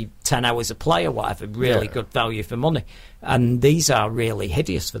bloody 10 hours of play or whatever. Really good value for money. And these are really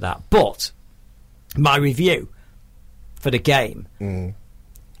hideous for that. But my review for the game, I'm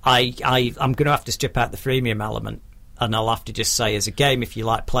going to have to strip out the freemium element. And I'll have to just say, as a game, if you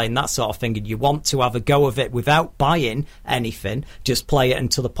like playing that sort of thing and you want to have a go of it without buying anything, just play it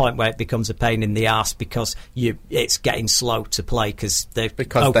until the point where it becomes a pain in the arse because it's getting slow to play because they're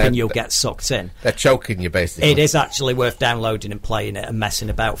hoping you'll get sucked in. They're choking you, basically. It is actually worth downloading and playing it and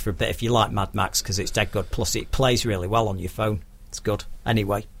messing about for a bit if you like Mad Max, because it's dead good. Plus, it plays really well on your phone. It's good.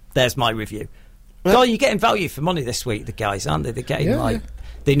 Anyway, there's my review. Well, you're getting value for money this week, the guys, aren't they? They're getting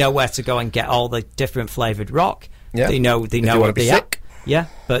they know where to go and get all the different flavoured rock. Yeah. They know the app. Yeah,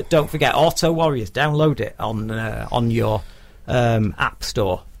 but don't forget Auto Warriors. Download it on your app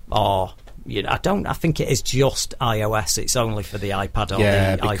store, or I think it is just iOS. It's only for the iPad or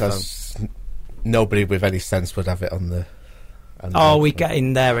the because iPhone. Nobody with any sense would have it on the. Are we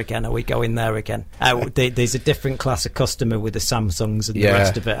getting there again? Are we going there again? There's a different class of customer with the Samsungs and the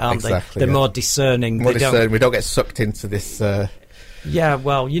rest of it, aren't they? They're more discerning. We don't get sucked into this. Yeah,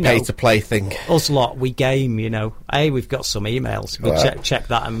 well, pay-to-play thing. Us lot, we game, Hey, we've got some emails. We'll check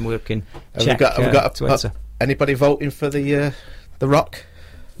that, and we can check Twitter. Anybody voting for the Rock?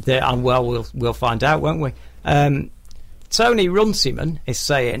 We'll find out, won't we? Tony Runciman is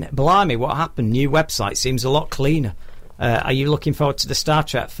saying, blimey, what happened? New website seems a lot cleaner. Are you looking forward to the Star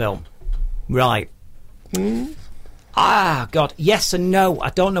Trek film? Right. God, yes and no.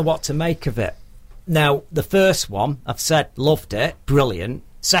 I don't know what to make of it. Now, the first one, I've said, loved it, brilliant.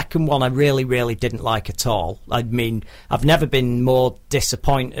 Second one, I really, really didn't like at all. I mean, I've never been more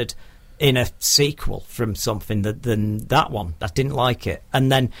disappointed in a sequel from something than that one. I didn't like it.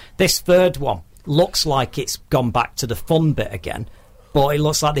 And then this third one looks like it's gone back to the fun bit again, but it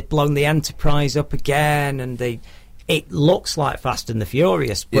looks like they've blown the Enterprise up again, and it looks like Fast and the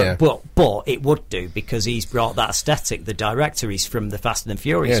Furious, but it would do because he's brought that aesthetic. The director is from the Fast and the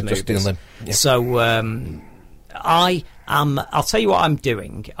Furious movies. Yeah. So I'll tell you what I'm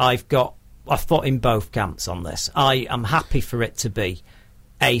doing. I've thought in both camps on this. I am happy for it to be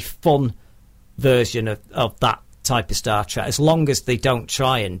a fun version of that type of Star Trek, as long as they don't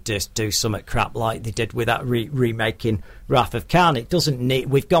try and just do something crap like they did with that remaking Wrath of Khan. It doesn't need.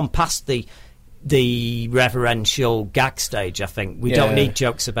 We've gone past the reverential gag stage. I think we don't need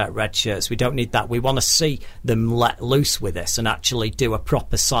jokes about red shirts. We don't need that. We want to see them let loose with this and actually do a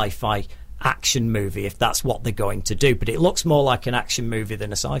proper sci-fi action movie, if that's what they're going to do. But it looks more like an action movie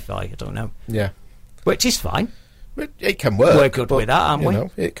than a sci-fi. I don't know. Yeah, which is fine. It can work. We're good with that, aren't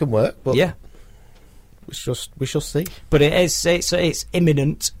we? It can work. But yeah, we shall see. But it's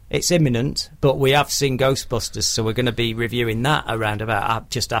imminent. It's imminent. But we have seen Ghostbusters, so we're going to be reviewing that around about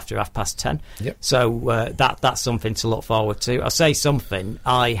just after 10:30. Yep. So that's something to look forward to. I'll say something.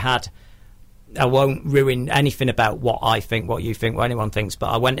 I won't ruin anything about what I think, what you think, what anyone thinks, but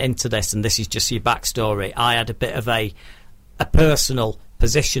I went into this, and this is just your backstory. I had a bit of a personal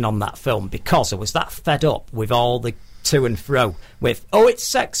position on that film because I was that fed up with all the to and fro with, oh, it's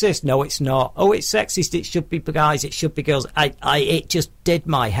sexist, no, it's not. Oh, it's sexist, it should be guys, it should be girls. It just did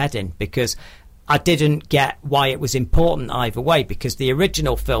my head in because I didn't get why it was important either way, because the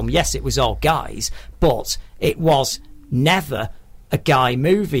original film, yes, it was all guys, but it was never a guy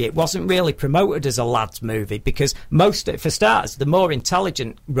movie. It wasn't really promoted as a lads movie because for starters, the more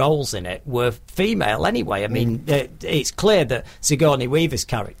intelligent roles in it were female anyway. I mean, it's clear that Sigourney Weaver's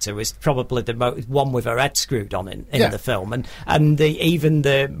character was probably the one with her head screwed on in the film, and even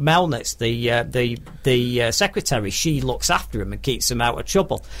the Melnitz, the secretary, she looks after him and keeps him out of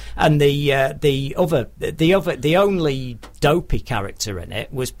trouble. And the only dopey character in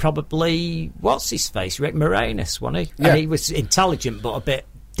it was probably what's his face, Rick Moranis, wasn't he? Yeah. And he was intelligent but a bit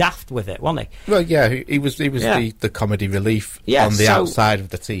daft with it, wasn't he? Well, yeah, he was the comedy relief on the outside of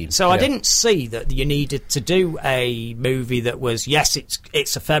the team. So I didn't see that you needed to do a movie that was, yes,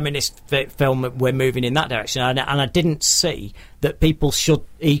 it's a feminist film, we're moving in that direction, and I didn't see that people should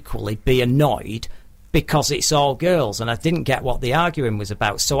equally be annoyed because it's all girls, and I didn't get what the arguing was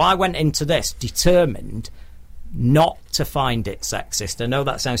about. So I went into this determined not to find it sexist. I know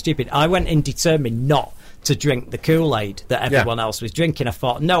that sounds stupid. I went in determined not to drink the Kool-Aid that everyone else was drinking. I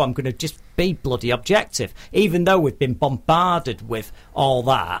thought, no, I'm going to just be bloody objective. Even though we've been bombarded with all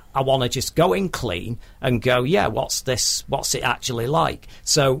that, I want to just go in clean and go, yeah, what's it actually like?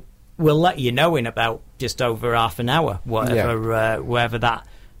 So we'll let you know in about just over half an hour, wherever that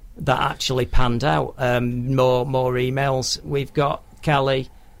actually panned out. More emails we've got, Callie.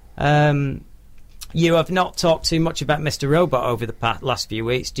 You have not talked too much about Mr. Robot over the last few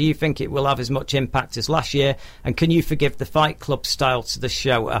weeks. Do you think it will have as much impact as last year? And can you forgive the Fight Club style to the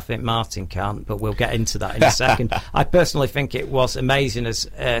show? I think Martin can't, but we'll get into that in a second. I personally think it was amazing,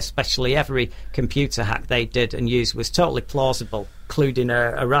 as especially every computer hack they did and used was totally plausible, including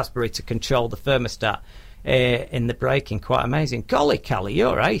a Raspberry to control the thermostat in the braking. Quite amazing. Golly, Callie,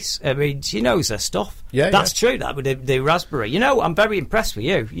 you're ace. I mean, she knows her stuff. That's true, that with the Raspberry. You know, I'm very impressed with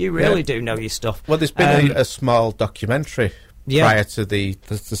you. You really do know your stuff. Well, there's been a small documentary prior to the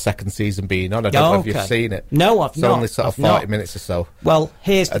second season being on. I don't know if you've seen it. No, I've not. It's only sort of 40 minutes or so. Well,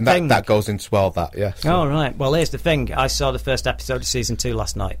 here's the thing. That goes into all that, Oh, right. Well, here's the thing. I saw the first episode of season 2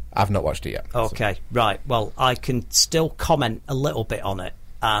 last night. I've not watched it yet. Okay, right. Well, I can still comment a little bit on it,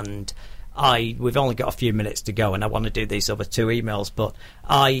 and we've only got a few minutes to go, and I want to do these other 2 emails, but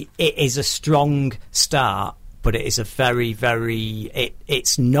it is a strong start, but it is a very, very,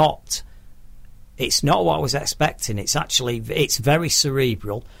 it's not what I was expecting. It's very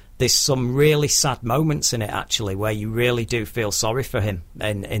cerebral. There's some really sad moments in it, actually, where you really do feel sorry for him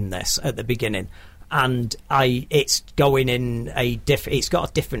in this at the beginning. And it's going in it's got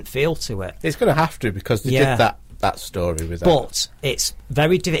a different feel to it. It's going to have to, because they did that story with that. But it's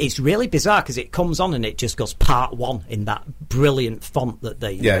it's really bizarre because it comes on and it just goes part 1 in that brilliant font that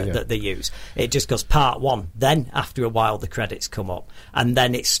they use. It just goes part 1. Then after a while the credits come up, and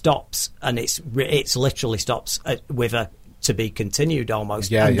then it stops, and it's literally stops with a to be continued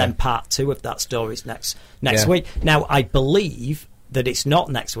almost, then part 2 of that story is next week. Now I believe that it's not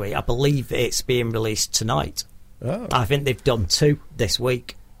next week. I believe it's being released tonight. I think they've done 2 this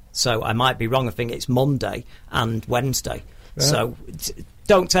week. So I might be wrong. I think it's Monday and Wednesday. Yeah. So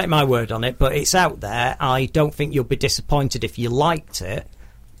don't take my word on it, but it's out there. I don't think you'll be disappointed if you liked it.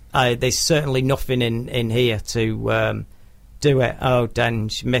 There's certainly nothing in here to do it. Oh,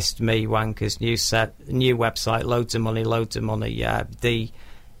 Denge, missed me, wankers. New website, loads of money. Yeah,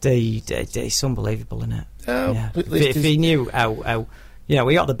 it's unbelievable, isn't it? If he knew how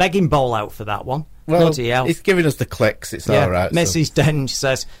we got the begging bowl out for that one. Well, it's giving us the clicks. It's all right. Mrs. Denge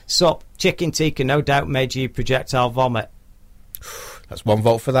says, "Sup, chicken tikka no doubt made you projectile vomit." That's 1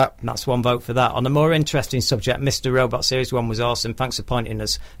 vote for that. That's 1 vote for that. On a more interesting subject, Mr. Robot Series 1 was awesome. Thanks for pointing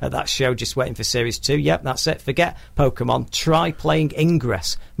us at that show. Just waiting for Series 2. Yep, that's it. Forget Pokemon. Try playing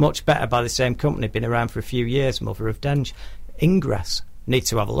Ingress. Much better by the same company. Been around for a few years. Mother of Denge. Ingress. Need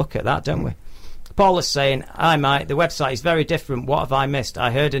to have a look at that, don't we? Paul is saying, hi mate, the website is very different. What have I missed? I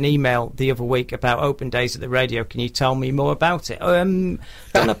heard an email the other week about open days at the radio. Can you tell me more about it? Don't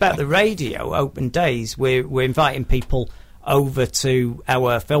know about the radio open days. We're inviting people over to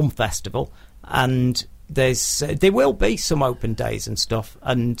our film festival, and there will be some open days and stuff,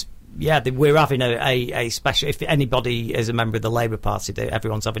 and we're having a special. If anybody is a member of the Labour Party,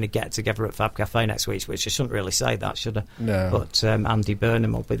 everyone's having a get together at Fab Cafe next week. Which I shouldn't really say that, should I? No. But Andy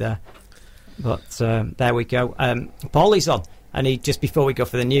Burnham will be there. But there we go. Paulie's on. And he, just before we go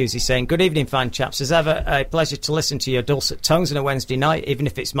for the news, he's saying, "Good evening, fine chaps. As ever, a pleasure to listen to your dulcet tones on a Wednesday night, even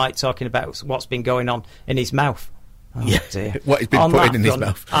if it's Mike talking about what's been going on in his mouth." Oh, yeah, dear. What he's been putting in his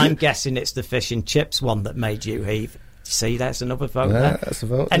mouth. I'm guessing it's the fish and chips one that made you heave. See, there's another vote there. That's a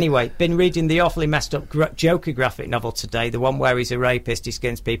vote. Anyway, been reading the awfully messed up Joker graphic novel today, the one where he's a rapist, he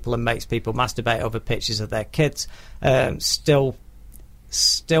skins people and makes people masturbate over pictures of their kids.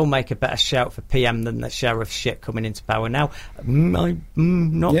 Still make a better shout for PM than the sheriff shit coming into power now. I'm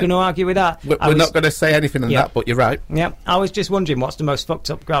not going to argue with that. We're not going to say anything on that, but you're right. Yeah, I was just wondering, what's the most fucked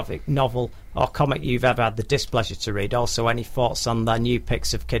up graphic novel or comic you've ever had the displeasure to read? Also, any thoughts on the new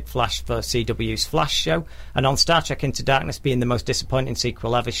pics of Kid Flash for CW's Flash show? And on Star Trek Into Darkness being the most disappointing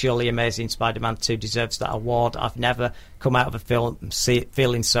sequel ever, surely Amazing Spider-Man 2 deserves that award. I've never come out of a film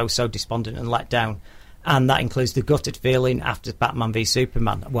feeling so despondent and let down. And that includes the gutted feeling after Batman v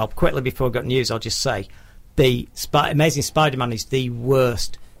Superman. Well, quickly before we got news, I'll just say the Amazing Spider-Man is the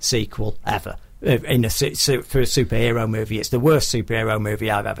worst sequel ever for a superhero movie. It's the worst superhero movie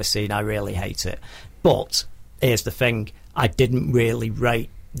I've ever seen. I really hate it. But here's the thing: I didn't really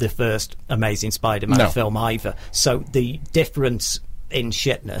rate the first Amazing Spider-Man film either. So the difference in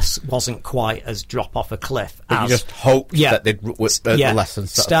shitness wasn't quite as drop off a cliff as... You just hoped that they'd the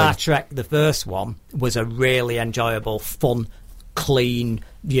lessons. Star Trek, the first one, was a really enjoyable, fun, clean,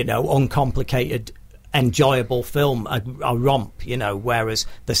 uncomplicated, enjoyable film, a romp, whereas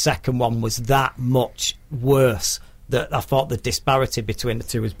the second one was that much worse that I thought the disparity between the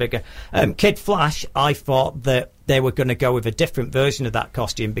two was bigger. Kid Flash, I thought that they were going to go with a different version of that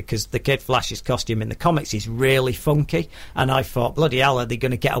costume because the Kid Flash's costume in the comics is really funky, and I thought, bloody hell, are they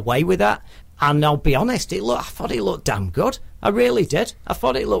going to get away with that? And I'll be honest, I thought it looked damn good. I really did. I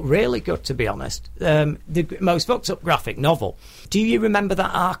thought it looked really good, to be honest. The most fucked up graphic novel. Do you remember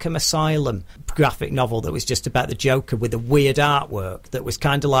that Arkham Asylum graphic novel that was just about the Joker with the weird artwork that was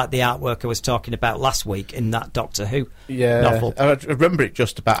kind of like the artwork I was talking about last week in that Doctor Who novel? I remember it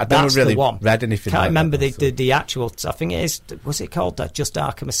just about. I never really read anything. Can't remember the actual. I think it is. Was it called that? Just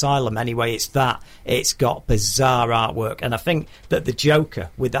Arkham Asylum. Anyway, it's that. It's got bizarre artwork, and I think that the Joker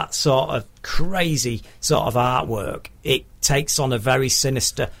with that sort of crazy sort of artwork, it takes on a very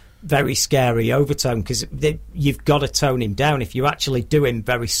sinister, very scary overtone because you've got to tone him down if you actually do him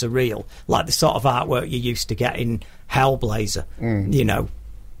very surreal, like the sort of artwork you used to get in Hellblazer.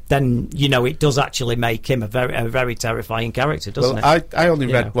 Then it does actually make him a very terrifying character, doesn't it? I only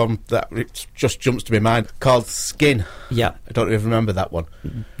read one that it just jumps to my mind called Skin. Yeah, I don't even remember that one.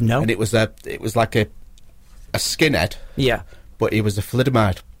 No, and it was like a skinhead. Yeah, but he was a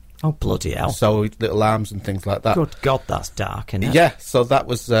thalidomide. Oh, bloody hell. So little arms and things like that. Good God, that's dark, isn't it? Yeah, so that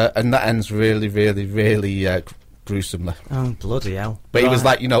was... and that ends really, really, really gruesomely. Oh, bloody hell. But he was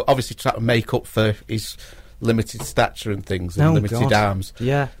like, obviously trying to make up for his limited stature and things and limited arms.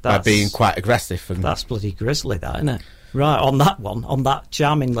 Yeah, by being quite aggressive. And that's bloody grisly, that, isn't it? Right, on that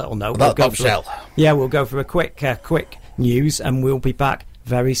charming little note... We'll go for a quick news and we'll be back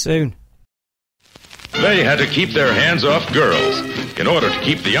very soon. They had to keep their hands off girls in order to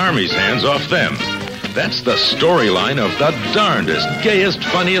keep the Army's hands off them. That's the storyline of the darndest, gayest,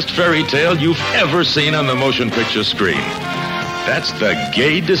 funniest fairy tale you've ever seen on the motion picture screen. That's The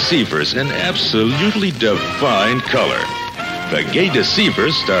Gay Deceivers in absolutely divine color. The Gay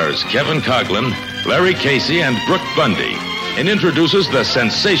Deceivers stars Kevin Coughlin, Larry Casey, and Brooke Bundy, and introduces the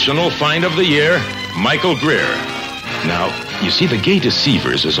sensational find of the year, Michael Greer. Now, you see, The Gay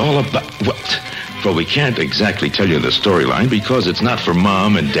Deceivers is all about... Well, we can't exactly tell you the storyline because it's not for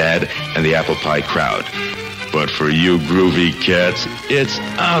Mom and Dad and the apple pie crowd. But for you groovy cats, it's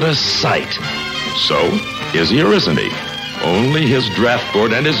out of sight. So, is he or isn't he? Only his draft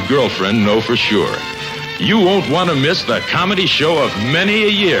board and his girlfriend know for sure. You won't want to miss the comedy show of many a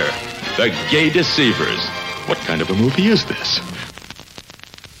year, The Gay Deceivers. What kind of a movie is this?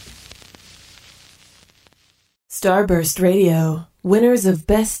 Starburst Radio, winners of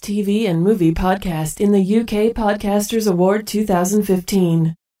Best TV and Movie Podcast in the UK Podcasters Award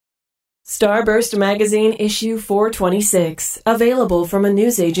 2015. Starburst Magazine Issue 426, available from a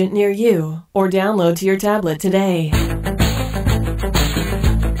newsagent near you, or download to your tablet today.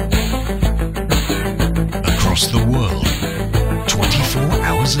 Across the world, 24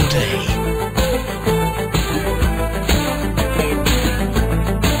 hours a day.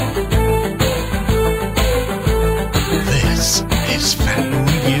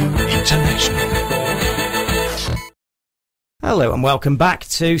 Hello and welcome back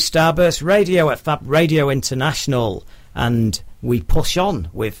to Starburst Radio at Fab Radio International, and we push on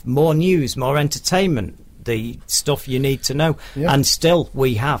with more news, more entertainment, the stuff you need to know. And still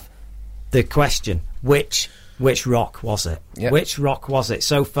we have the question, which rock was it? Which rock was it?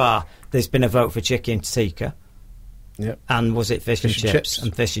 So far there's been a vote for chicken tikka. And was it fish and chips?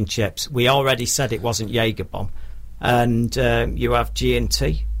 And fish and chips. We already said it wasn't Jaeger Bomb. And you have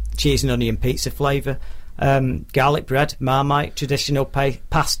G&T, cheese and onion pizza flavour, garlic bread, Marmite, traditional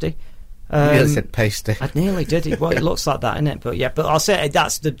pasty. You nearly said pasty. I nearly did it. Well, it looks like that, innit? But yeah, but I'll say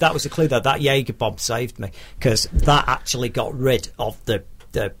that was a clue though. That Jaeger Bomb saved me, because that actually got rid of the.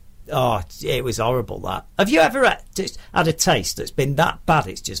 Oh, it was horrible. That. Have you ever had a taste that's been that bad?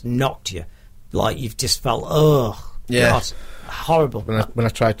 It's just knocked you, like you've just felt God, horrible. When I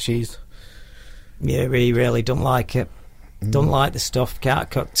tried cheese. Yeah, he really don't like it. Don't like the stuff.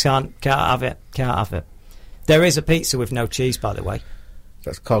 Can't have it. Can't have it. There is a pizza with no cheese, by the way.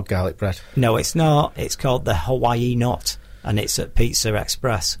 That's called garlic bread. No, it's not. It's called the Hawaii Nut, and it's at Pizza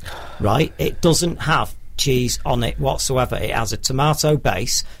Express. Right? It doesn't have cheese on it whatsoever. It has a tomato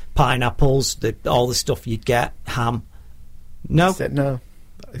base, pineapples, all the stuff you'd get, ham. No. No.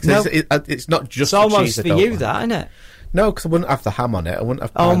 It's not just. It's almost for you, that, isn't it? No, because I wouldn't have the ham on it. I wouldn't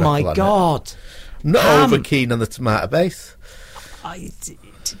have pineapple on it. Oh my God! I'm not over keen on the tomato base.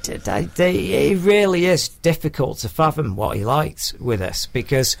 It really is difficult to fathom what he likes with this,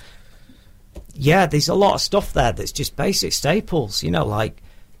 because there's a lot of stuff there that's just basic staples. You know, like,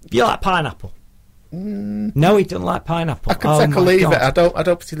 you like pineapple? No, he doesn't like pineapple. I can take or leave it. I don't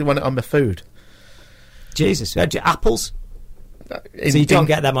particularly want it on my food. Jesus, apples. So you don't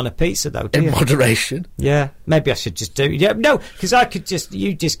get them on a pizza, though, do you? In moderation. Yeah, maybe I should just do. Yeah, no, because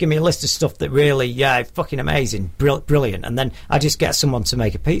you just give me a list of stuff that really, fucking amazing, brilliant, and then I just get someone to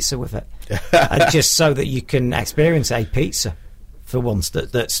make a pizza with it, and just so that you can experience a pizza for once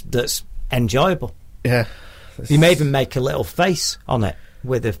that's enjoyable. Yeah, you may even make a little face on it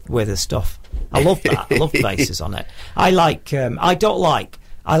with the stuff. I love that. I love faces on it. I like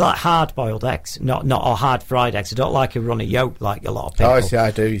hard-boiled eggs, not hard fried eggs. I don't like a runny yolk like a lot of people. Oh, see, I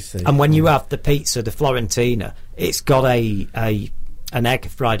do, you see. And when you have the pizza, the Florentina, it's got an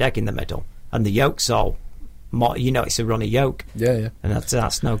fried egg in the middle, and the yolk's all, it's a runny yolk. Yeah. And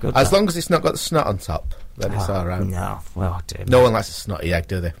that's no good. As long as it's not got the snot on top, then it's all right. No, well, dear. No one likes a snotty egg,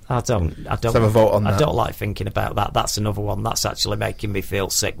 do they? I don't. Let's have a vote on that. I don't like thinking about that. That's another one that's actually making me feel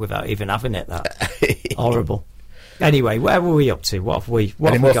sick without even having it. That horrible. Anyway, where were we up to? What have we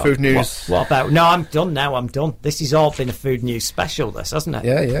got? Food news? What about... No, I'm done now. I'm done. This has all been a food news special, this, hasn't it?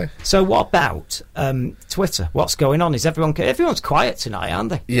 Yeah. So what about Twitter? What's going on? Is everyone's quiet tonight,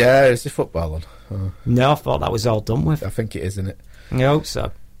 aren't they? Yeah, is the football on? Oh. No, I thought that was all done with. I think it is, isn't it? I hope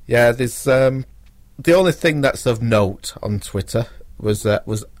so. Yeah, there's... the only thing that's of note on Twitter was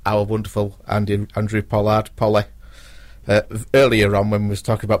our wonderful Andrew Pollard, Polly. Earlier on when we was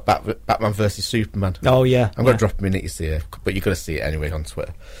talking about Batman versus Superman. Oh yeah, I'm going to drop a minute, you see it, but you're going to see it anyway on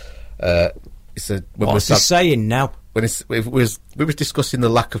Twitter. What's he saying now? When we was discussing the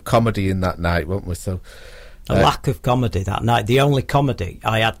lack of comedy in that night, weren't we? So a lack of comedy that night. The only comedy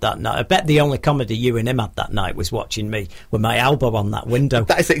I had that night, I bet the only comedy you and him had that night was watching me with my elbow on that window.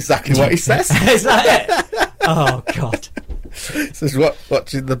 That is exactly what he says. Is that it? Oh God. This is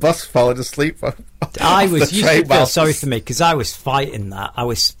watching the bus falling asleep. You should feel sorry for me, because I was fighting that. I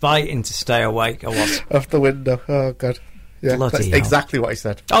was fighting to stay awake. I was off the window. Oh God. Yeah, bloody that's hell. Exactly what he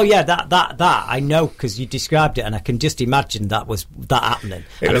said. Oh yeah, that I know, because you described it, and I can just imagine that happening.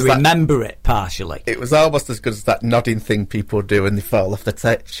 And I remember it partially. It was almost as good as that nodding thing people do when they fall off the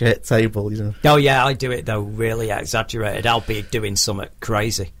table, you know. Oh yeah, I do it though, really exaggerated. I'll be doing something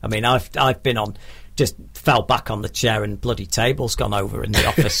crazy. I mean, I've been on. Just fell back on the chair and bloody table's gone over in the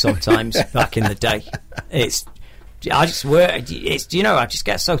office sometimes back in the day. I just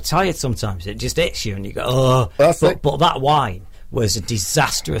get so tired sometimes. It just hits you and you go, oh. But that wine was a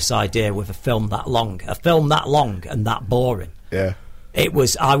disastrous idea with a film that long and that boring. Yeah. I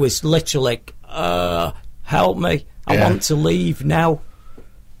was literally, help me. I want to leave now.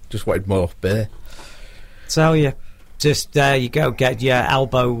 Just wanted more beer. Tell you. Just there you go. Get your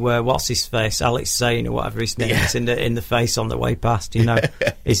elbow. What's his face? Alex Zane or whatever his name is in the face on the way past. You know,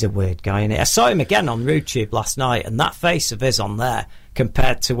 he's a weird guy. Isn't he? I saw him again on RudeTube last night, and that face of his on there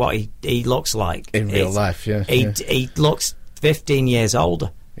compared to what he looks like in real life. Yeah, he looks 15 years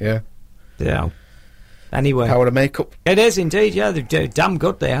older. Yeah. Yeah. Anyway, power of makeup. It is indeed. Yeah, they're damn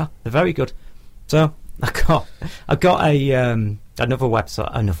good. They are. They're very good. So I got another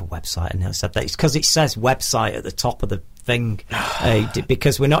website, and I said that it's because it says website at the top of the thing,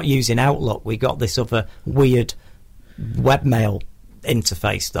 because we're not using Outlook. We got this other weird webmail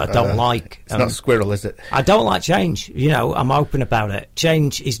interface that I don't like. It's not Squirrel, is it? I don't like change. You know, I'm open about it.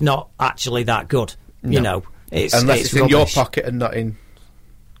 Change is not actually that good. No. You know, unless it's in your pocket and not in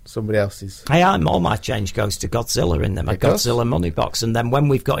somebody else's. All my change goes to Godzilla in my Godzilla money box, and then when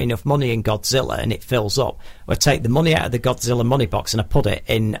we've got enough money in Godzilla and it fills up, I take the money out of the Godzilla money box and I put it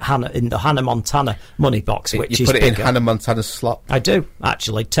in the Hannah Montana money box, which you is put it bigger. in Hannah Montana's slot. I do,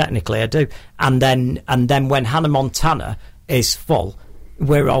 actually, technically I do, and then when Hannah Montana is full,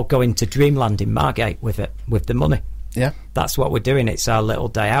 we're all going to Dreamland in Margate with it, with the money. Yeah, that's what we're doing. It's our little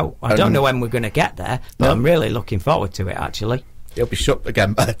day out. I don't know when we're going to get there, but I'm really looking forward to it, actually. It'll be shut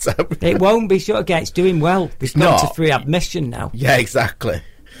again by the time. It won't be shut again. It's doing well. It's gone to free admission now. Yeah, exactly.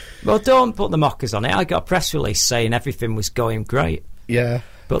 Well, don't put the mockers on it. I got a press release saying everything was going great. Yeah.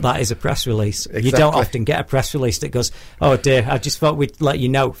 But that is a press release. Exactly. You don't often get a press release that goes, "Oh dear, I just thought we'd let you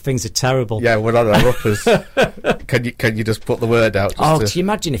know things are terrible." Yeah, we're on our uppers. Can you just put the word out? Can you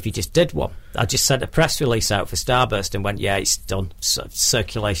imagine if you just did one? I just sent a press release out for Starburst and went, "Yeah, it's done.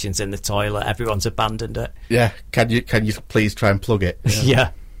 Circulation's in the toilet. Everyone's abandoned it." Yeah. Can you please try and plug it?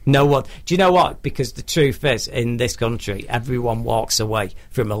 Yeah. No one. Do you know what? Because the truth is, in this country, everyone walks away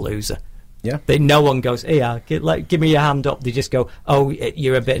from a loser. Yeah. No one goes, "Here, give me your hand up." They just go, "Oh,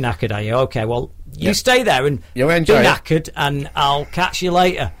 you're a bit knackered, are you? Okay, well, you stay there and be knackered, and I'll catch you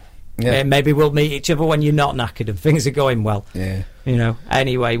later. Yeah. Maybe we'll meet each other when you're not knackered and things are going well." Yeah. You know.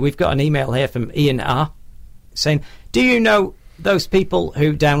 Anyway, we've got an email here from Ian R. saying, "Do you know those people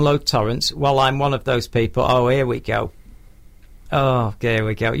who download torrents? Well, I'm one of those people." Oh, here we go. Oh, here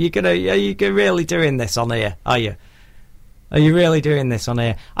we go. Are you really doing this on here? Are you? Are you really doing this on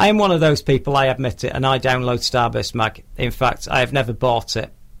here? I am one of those people, I admit it, and I download Starburst Mag. In fact, I have never bought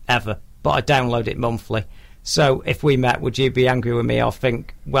it, ever, but I download it monthly. So if we met, would you be angry with me or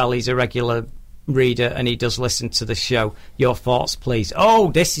think, well, he's a regular reader and he does listen to the show? Your thoughts, please. Oh,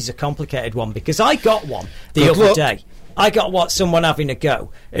 this is a complicated one, because I got one the other day. I got someone having a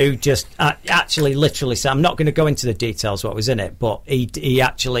go who just actually literally said, I'm not going to go into the details what was in it, but he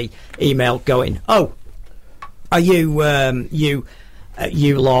actually emailed going, "Oh, are you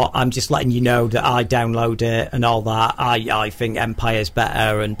lot, I'm just letting you know that I download it and all that. I think Empire's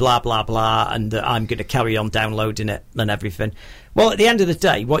better and blah, blah, blah, and that I'm going to carry on downloading it and everything." Well, at the end of the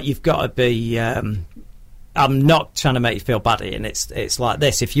day, what you've got to be... I'm not trying to make you feel bad, and it's like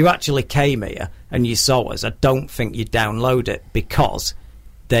this. If you actually came here and you saw us, I don't think you'd download it, because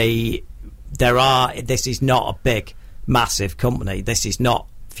this is not a big, massive company. This is not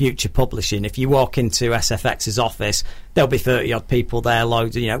Future Publishing. If you walk into SFX's office, there'll be 30-odd people there,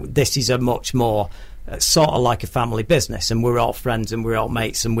 loads. You know, this is a much more sort of like a family business, and we're all friends and we're all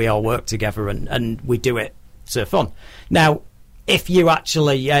mates and we all work together and we do it for fun. Now, if you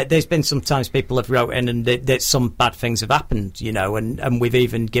actually, there's been sometimes people have wrote in and that some bad things have happened, you know, and we've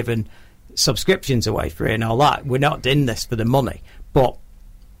even given subscriptions away for it and all that. We're not in this for the money, but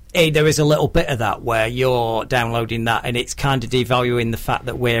there is a little bit of that where you're downloading that and it's kind of devaluing the fact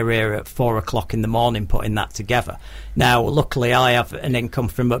that we're here at 4 o'clock in the morning putting that together. Now, luckily, I have an income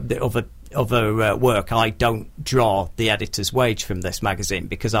from the other work. I don't draw the editor's wage from this magazine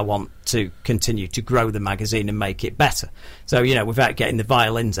because I want to continue to grow the magazine and make it better. So, you know, without getting the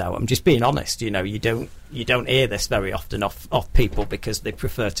violins out, I'm just being honest. You know, you don't hear this very often off people because they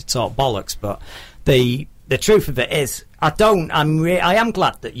prefer to talk bollocks. But the truth of it is, I am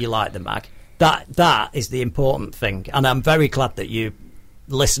glad that you like the mag. That is the important thing, and I'm very glad that you're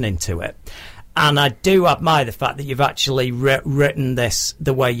listening to it. And I do admire the fact that you've actually written this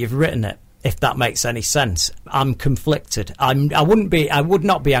the way you've written it, if that makes any sense. I'm conflicted. I would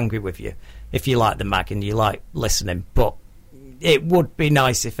not be angry with you if you like the mag and you like listening, but it would be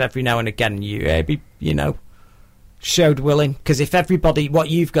nice if every now and again you maybe, you know, showed willing. Because if everybody, what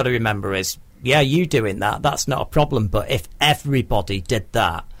you've got to remember is, yeah, you doing that's not a problem, but if everybody did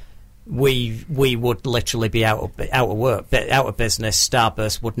that, we would literally be out of work, out of business.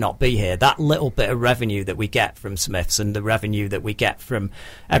 Starburst would not be here. That little bit of revenue that we get from Smiths and the revenue that we get from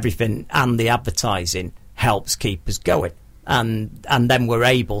everything and the advertising helps keep us going. And then we're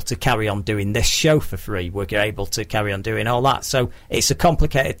able to carry on doing this show for free. We're able to carry on doing all that. So it's a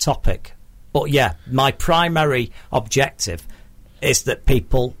complicated topic. But yeah, my primary objective is that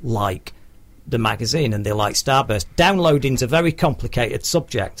people like the magazine and they like Starburst. Downloading's a very complicated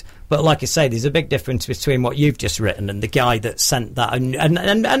subject, but like I say, there's a big difference between what you've just written and the guy that sent that,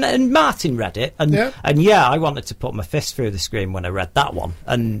 and Martin read it, and I wanted to put my fist through the screen when I read that one,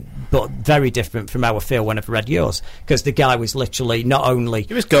 but very different from how I feel when I've read yours, because the guy was literally not only...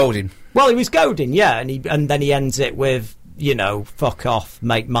 He was goading. Well, he was goading, yeah, and then he ends it with, fuck off,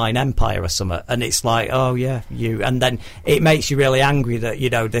 make mine empire or something. And it's like, oh yeah, you. And then it makes you really angry that,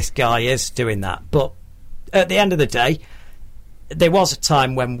 this guy is doing that. But at the end of the day, there was a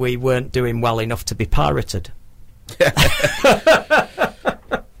time when we weren't doing well enough to be pirated.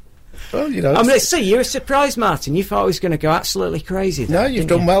 Well, see, you were surprised, Martin. You thought I was going to go absolutely crazy there, No, you've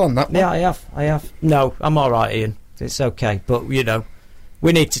done well on that one. Yeah, I have. No, I'm all right, Ian. It's okay. But, we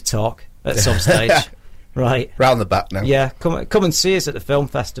need to talk at some stage. Right. Round the back now. Yeah, come and see us at the film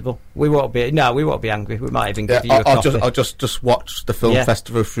festival. We won't be angry. We might even give you a coffee. I'll just watch the film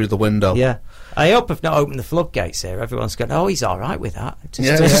festival through the window. Yeah. I hope I've not opened the floodgates here. Everyone's going, oh, he's all right with that.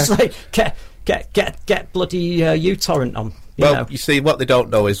 Just like, get bloody uTorrent on. You see, what they don't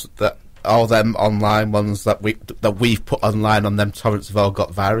know is that all them online ones that we've put online on them torrents have all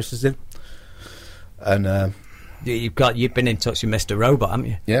got viruses in. And you've been in touch with Mr. Robot, haven't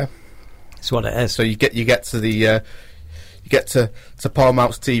you? Yeah, that's what it is. So you get to the you get to Paul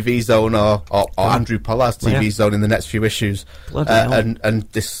Mount's TV zone or Andrew Pollard's TV zone in the next few issues, and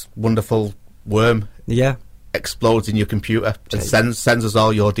this wonderful worm explodes in your computer and sends us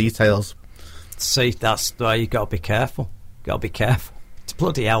all your details. See, that's why you got to be careful. Got to be careful. It's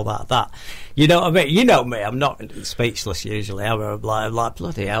bloody hell that. You know what I mean? You know me. I'm not speechless usually. I'm like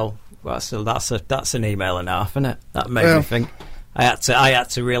bloody hell. Well, so that's an email and a half, isn't it? That made me think. I had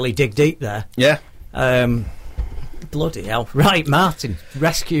to really dig deep there. Yeah. Bloody hell. Right, Martin,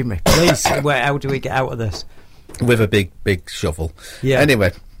 rescue me, please. How do we get out of this? With a big shovel. Yeah.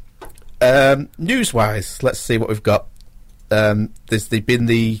 Anyway, news-wise, let's see what we've got. There's been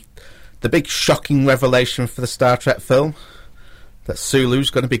the big shocking revelation for the Star Trek film that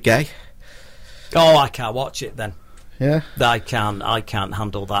Sulu's going to be gay. Oh, I can't watch it then. Yeah, I can't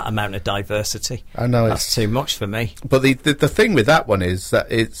handle that amount of diversity. I know that's too much for me. But the thing with that one is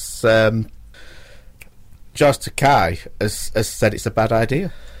that it's George Takei has said it's a bad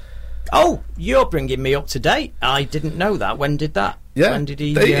idea. Oh, you're bringing me up to date. I didn't know that. When did that? Yeah, when did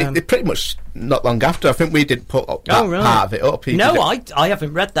he? Pretty much not long after. I think we did put up that part of it up. I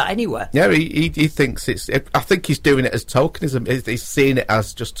haven't read that anywhere. Yeah, he thinks it's. I think he's doing it as tokenism. He's seeing it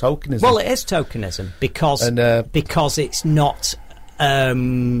as just tokenism. Well, it is tokenism because it's not.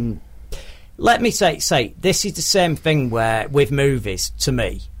 Let me say this is the same thing where with movies. To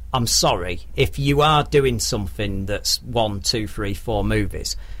me, I'm sorry if you are doing something that's 1, 2, 3, 4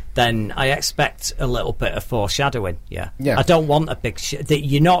 movies. Then I expect a little bit of foreshadowing. Yeah. I don't want a big.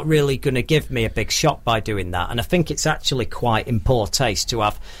 You're not really going to give me a big shock by doing that. And I think it's actually quite in poor taste to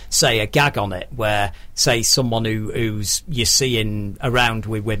have, say, a gag on it where, say, someone who's you're seeing around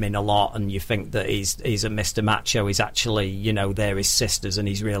with women a lot, and you think that he's a Mr. Macho. He's actually, they're his sisters, and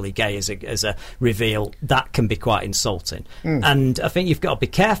he's really gay as a reveal. That can be quite insulting. And I think you've got to be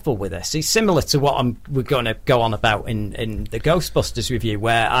careful with this. It's similar to what we're going to go on about in the Ghostbusters review,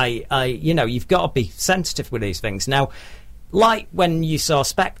 where you've got to be sensitive with these things. Now, like when you saw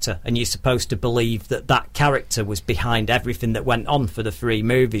Spectre and you're supposed to believe that character was behind everything that went on for the 3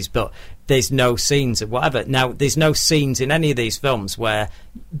 movies, but there's no scenes of whatever. Now, there's no scenes in any of these films where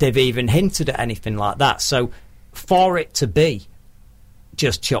they've even hinted at anything like that. So for it to be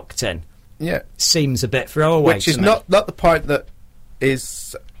just chucked in seems a bit throwaway. Which is not the point that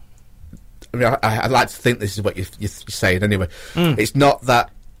is... I mean, I'd like to think this is what you're saying anyway. It's not that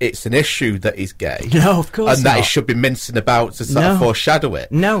it's an issue that he's gay. No, of course and not. That he should be mincing about to sort of foreshadow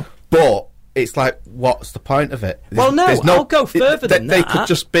it. No. But it's like, what's the point of it? I'll go further than that. They could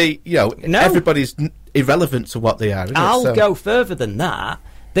just be, everybody's irrelevant to what they are. I'll go further than that.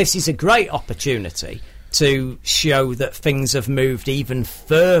 This is a great opportunity to show that things have moved even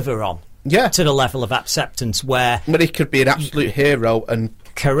further on. Yeah. To the level of acceptance where... But he could be an absolute hero and...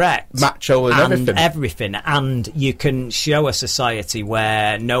 Correct. Macho and everything. And you can show a society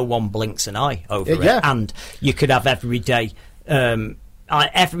where no one blinks an eye over it. And you could have everyday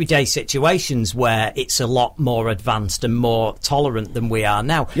situations where it's a lot more advanced and more tolerant than we are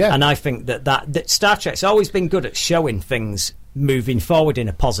now. Yeah. And I think that Star Trek's always been good at showing things moving forward in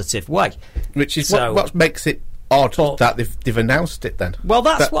a positive way. Which is what makes it odd that they've announced it then. Well,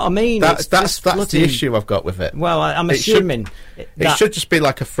 that's what I mean. That's the issue I've got with it. Well, I'm assuming... It should just be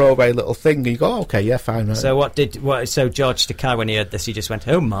like a throwaway little thing. And you go, oh, okay, yeah, fine. Right. So so George Takei, when he heard this, he just went,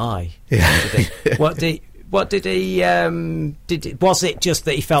 oh my. Yeah. Was it just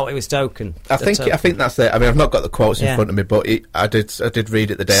that he felt it was token? I think that's it. I mean, I've not got the quotes in front of me, but I did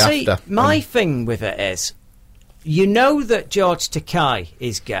read it the day after. My thing with it is, that George Takei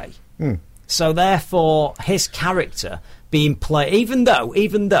is gay. So therefore, his character being played, even though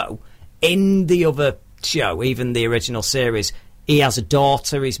in the other show, even the original series, He has a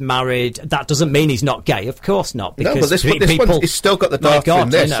daughter. He's married. That doesn't mean he's not gay. Of course not. Because no, but this one, he's still got the daughter in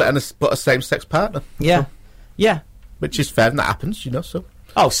this, but a same-sex partner. Yeah, yeah. Which is fair, and that happens, so.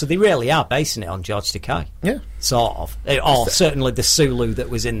 Oh, so they really are basing it on George Takei. Yeah. Sort of. Or certainly the Sulu that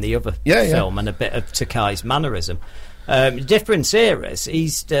was in the other film, and a bit of Takei's mannerism. The difference here is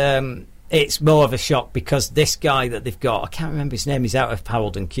it's more of a shock because this guy that they've got, I can't remember his name, he's out of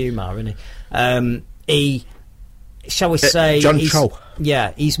Harold and Kumar, isn't he? Shall we say... John Cho.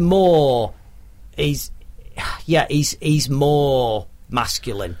 Yeah, he's more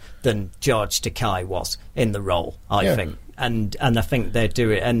masculine than George Takei was in the role, I think. And I think they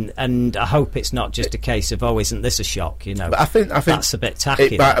do it, and I hope it's not just a case of isn't this a shock? But I think that's a bit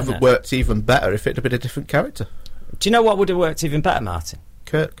tacky. It might have worked even better if it had been a different character. Do you know what would have worked even better, Martin?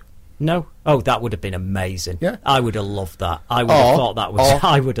 Kirk. No. Oh, that would have been amazing. Yeah. I would have loved that. I would have thought that was.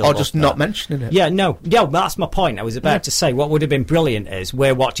 I would have. Or just not mentioning it. Yeah. No. Yeah. That's my point. I was about to say what would have been brilliant is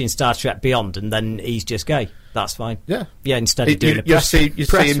we're watching Star Trek Beyond, and then he's just gay. That's fine. Yeah. Yeah. Instead of doing you see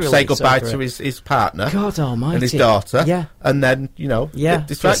him say goodbye to his partner. God Almighty. And his daughter. Yeah. And then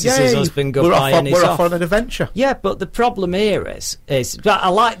it's like, his husband goodbye, and we're off on an adventure. Yeah. But the problem here is I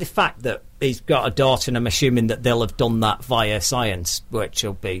like the fact that he's got a daughter, and I'm assuming that they'll have done that via science, which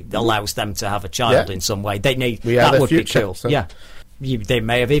allows them to have a child in some way. That would be cool. So. Yeah. They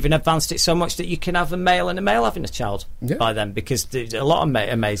may have even advanced it so much that you can have a male and a male having a child by then, because there's a lot of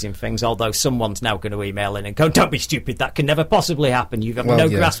amazing things, although someone's now going to email in and go, don't be stupid, that can never possibly happen. You have no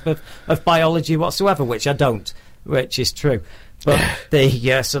grasp of biology whatsoever, which I don't, which is true. But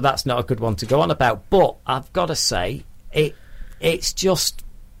so that's not a good one to go on about. But I've got to say, it's just...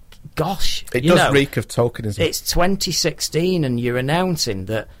 Gosh, it does reek of tokenism. It's 2016 and you're announcing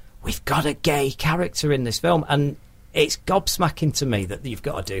that we've got a gay character in this film, and it's gobsmacking to me that you've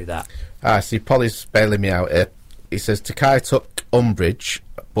got to do that. See, Polly's bailing me out here. He says Takei took umbrage,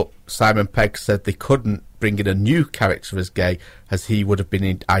 but Simon Pegg said they couldn't bring in a new character as gay, as he would have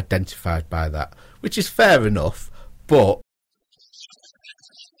been identified by that, which is fair enough, but...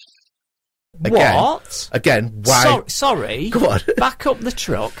 Again, why? Sorry. Go on. Back up the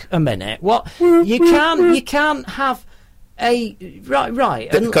truck a minute. What? You can't have a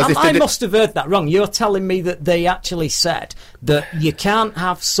right. And I must have heard that wrong. You're telling me that they actually said that you can't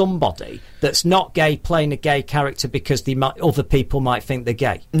have somebody that's not gay playing a gay character because other people might think they're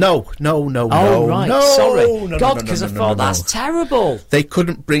gay. No. Oh, right. No, sorry. No, God, because I thought that's terrible. They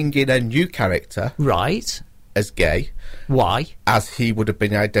couldn't bring in a new character. Right. As gay. Why? As he would have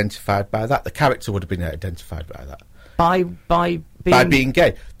been identified by that. The character would have been identified by that. By being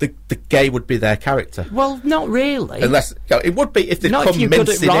gay. The gay would be their character. Well, not really. Unless it would be if they come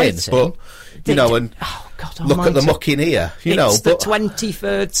mincing in, but and look at the mucking ear. It's the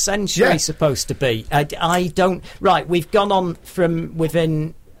 23rd century supposed to be. I don't. Right, we've gone on from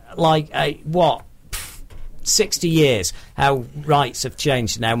within 60 years, how rights have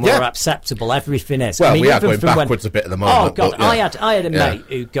changed now, more acceptable everything is. Well, we are going backwards a bit at the moment. Oh God, I had a mate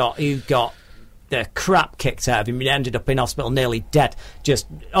who got the crap kicked out of him. He ended up in hospital nearly dead, just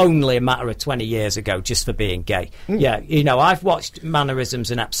only a matter of 20 years ago, just for being gay. Yeah, I've watched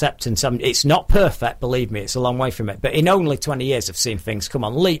Mannerisms and Acceptance. It's not perfect, believe me, it's a long way from it, but in only 20 years I've seen things come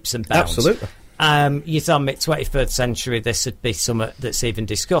on leaps and bounds. Absolutely. You tell me 23rd century this would be something that's even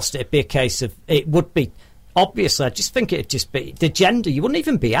discussed. It'd be a case of, it would be, obviously, I just think it'd just be the gender. You wouldn't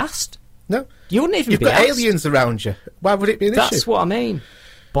even be asked. No. You wouldn't even You've be got asked. aliens around you. Why would it be an issue? That's what I mean.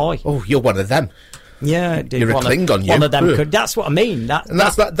 Boy. Oh, you're one of them. Yeah. You're a Klingon, One of them could. That's what I mean.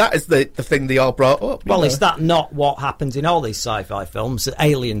 That is the thing they all brought up. Well, is that not what happens in all these sci-fi films? That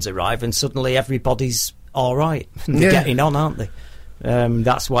aliens arrive and suddenly everybody's all right. They're getting on, aren't they?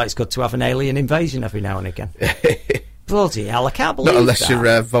 That's why it's good to have an alien invasion every now and again. Bloody hell, I can't believe that. Not unless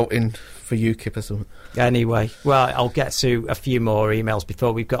you're voting for UKIP or something. Anyway, well, I'll get to a few more emails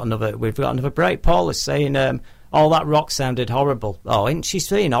before we've got another break. Paul is saying, all that rock sounded horrible. Oh, isn't she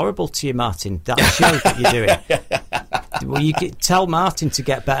saying horrible to you, Martin? That show that you're doing. Well, you tell Martin to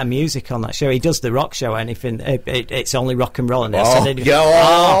get better music on that show. He does the rock show. Anything, it's only rock and roll. And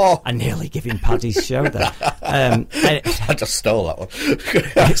I nearly give him Paddy's show there. I just stole that one.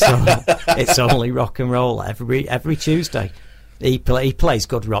 it's only rock and roll every Tuesday. He plays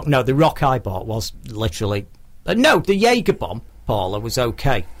good rock. No, the rock I bought was literally no. The Jaeger bomb, Paula, was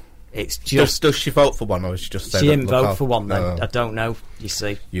okay. It's just does she vote for one, or is she just saying she didn't vote for one? Then I don't know. You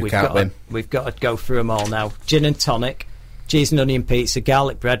see, We've got to go through them all now. Gin and tonic, cheese and onion pizza,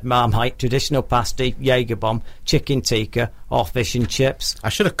 garlic bread, Marmite, traditional pasty, Jaeger bomb, chicken tikka, or fish and chips. I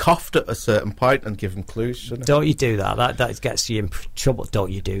should have coughed at a certain point and given clues, shouldn't I? Don't you do that? That gets you in trouble.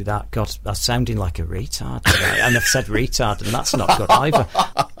 Don't you do that? God, that's sounding like a retard. And I've said retard, and that's not good either.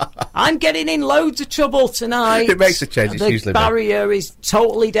 I'm getting in loads of trouble tonight. It makes a change. It's usually the barrier is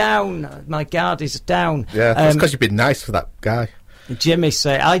totally down. My guard is down. Yeah, that's because you've been nice for that guy. Jimmy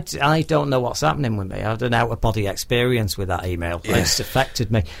say, I don't know what's happening with me. I had an out-of-body experience with that email. Yeah. It's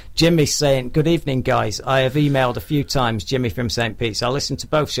affected me. Jimmy's saying, good evening, guys. I have emailed a few times. Jimmy from St. Pete's. I listen to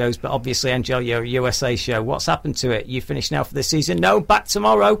both shows, but obviously enjoy your USA show. What's happened to it? You finished now for the season? No, back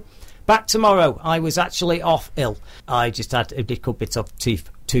tomorrow. Back tomorrow. I was actually off ill. I just had a little bit of tooth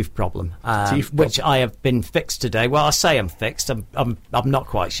problem, which I have been fixed today. Well, I say I'm fixed. I'm not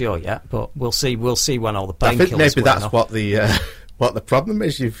quite sure yet, but we'll see. We'll see when all the painkillers. I think maybe that's off. What the problem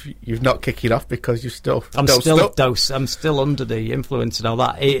is. You've not kicked it off because you're still. I'm still under the influence and all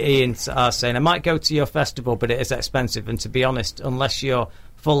that. Ian's saying I might go to your festival, but it is expensive. And to be honest, unless you're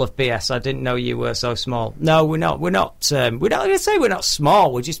full of BS, I didn't know you were so small. No, we're not. We're not going to say we're not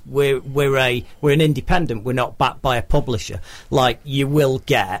small. We're an independent. We're not backed by a publisher like you will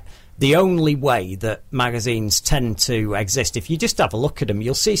get. The only way that magazines tend to exist, if you just have a look at them,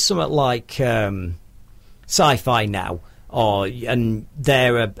 you'll see something like Sci-Fi Now. And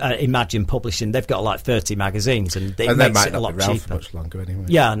they're Imagine Publishing. They've got like 30 magazines, and it makes it a lot cheaper. For much longer anyway.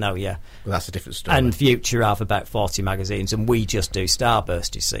 Yeah, no, yeah. Well, that's a different story. And Future have about 40 magazines, and we just do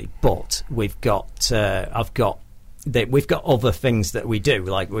Starburst, you see. But we've got we've got other things that we do,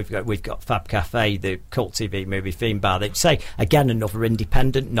 like we've got Fab Cafe, the Cult TV movie theme bar. They say again another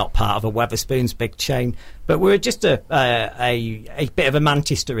independent, not part of a Wetherspoons big chain, but we're just a bit of a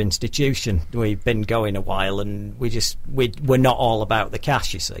Manchester institution. We've been going a while, and we're not all about the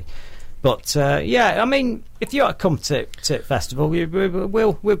cash, you see. But I mean, if you want to come to festival,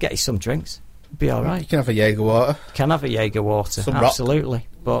 we'll get you some drinks. It'll be all right. You can have a Jaeger water. Can have a Jaeger water, some absolutely,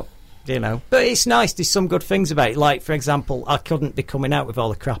 rock. but. But it's nice. There's some good things about it. Like, for example, I couldn't be coming out with all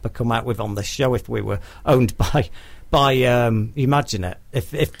the crap I come out with on the show if we were owned by Imagine it. If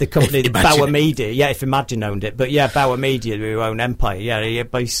the company Bauer Media, if Imagine owned it, but Bauer Media who own Empire,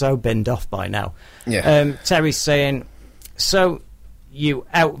 he'd be so binned off by now. Yeah. Terry's saying, so you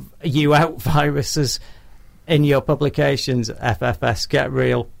out viruses in your publications, FFS, get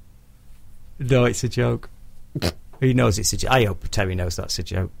real. No, it's a joke. He knows it's a joke. I hope Terry knows that's a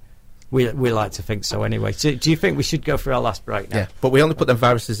joke. We like to think so anyway. So, do you think we should go for our last break now? Yeah, but we only put the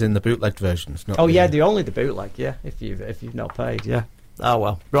viruses in the bootleg versions. Not only the bootleg. Yeah, if you've not paid. Yeah. Oh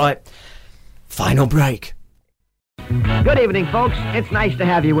well. Right. Final break. Good evening, folks. It's nice to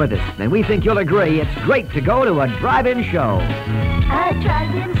have you with us, and we think you'll agree it's great to go to a drive-in show. A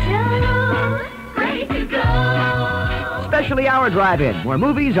drive-in show, great to go. Especially our drive-in, where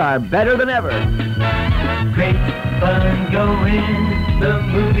movies are better than ever. Great fun going. The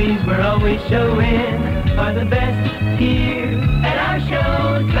movies we're always showing are the best here at our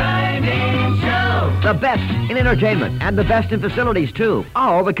show, Drive-In Show. The best in entertainment and the best in facilities, too.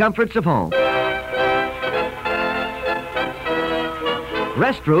 All the comforts of home.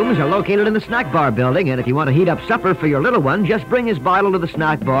 Restrooms are located in the snack bar building, and if you want to heat up supper for your little one, just bring his bottle to the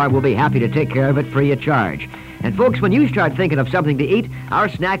snack bar. We'll be happy to take care of it free of charge. And folks, when you start thinking of something to eat, our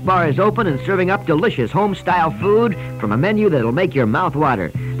snack bar is open and serving up delicious home-style food from a menu that'll make your mouth water.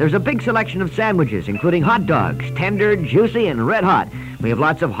 There's a big selection of sandwiches, including hot dogs, tender, juicy, and red hot. We have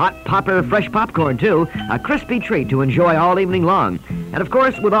lots of hot popper fresh popcorn, too, a crispy treat to enjoy all evening long. And, of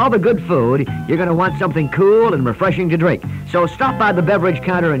course, with all the good food, you're going to want something cool and refreshing to drink. So stop by the beverage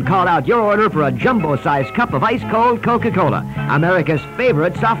counter and call out your order for a jumbo-sized cup of ice-cold Coca-Cola, America's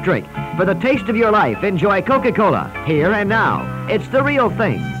favorite soft drink. For the taste of your life, enjoy Coca-Cola, here and now. It's the real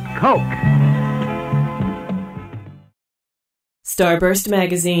thing, Coke. Starburst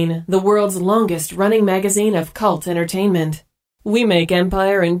Magazine, the world's longest-running magazine of cult entertainment. We make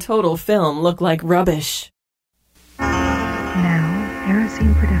Empire and Total Film look like rubbish. Now,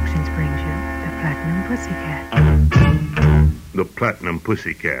 Aeroscene Productions brings you The Platinum Pussycat. The Platinum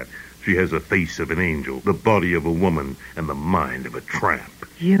Pussycat. She has the face of an angel, the body of a woman, and the mind of a tramp.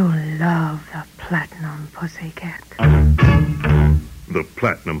 You'll love the Platinum Pussycat. The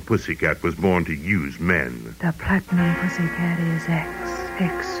Platinum Pussycat was born to use men. The Platinum Pussycat is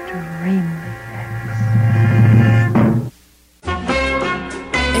extremely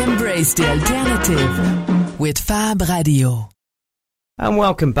Embrace the alternative with Fab Radio. And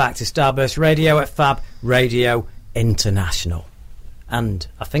welcome back to Starburst Radio at Fab Radio International. And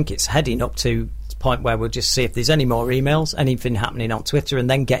I think it's heading up to the point where we'll just see if there's any more emails, anything happening on Twitter, and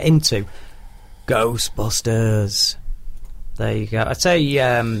then get into Ghostbusters. there you go. I'd say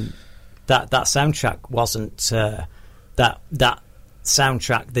that soundtrack wasn't that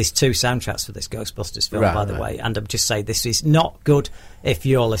soundtrack. There's 2 soundtracks for this Ghostbusters film, by the way, and I'm just saying this is not good if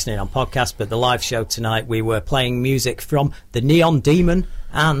you're listening on podcast, but the live show tonight we were playing music from the Neon Demon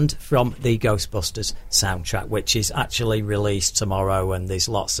and from the Ghostbusters soundtrack, which is actually released tomorrow, and there's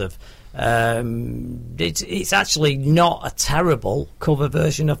lots of it's actually not a terrible cover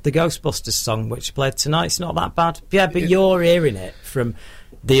version of the Ghostbusters song which played tonight. It's not that bad. Yeah, but you're hearing it from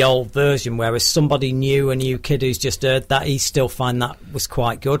the old version, whereas somebody new, a new kid who's just heard that, he still find that was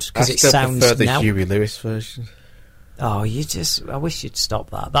quite good because it sounds prefer the now. Huey Lewis version. Oh, I wish you'd stop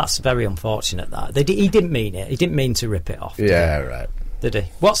that. That's very unfortunate. He didn't mean it. He didn't mean to rip it off. Yeah, right. Did he?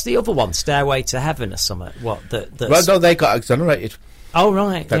 What's the other one? Stairway to Heaven or something? What? Well, no, they got exonerated. Oh,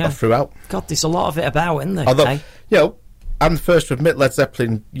 right. They got threw out. God, there's a lot of it about, isn't there? Although, I'm the first to admit Led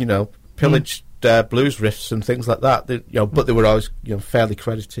Zeppelin, pillaged blues riffs and things like that. But they were always, fairly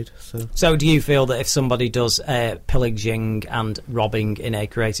credited. So, do you feel that if somebody does pillaging and robbing in a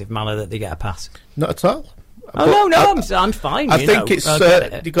creative manner, that they get a pass? Not at all. Oh, no, I'm fine. I think it's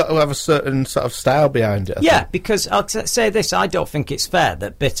you've got to have a certain sort of style behind it. I think. Because I'll say this: I don't think it's fair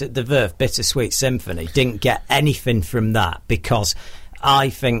that the Verve Bittersweet Symphony didn't get anything from that, because I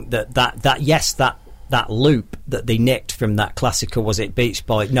think that loop that they nicked from that classical, was it Beach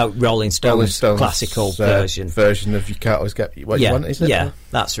Boy? No, Rolling Stones classical version of You Can't Always Get What You Want, is it? Yeah,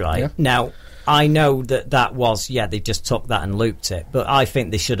 that's right. Yeah. Now, I know that was, they just took that and looped it, but I think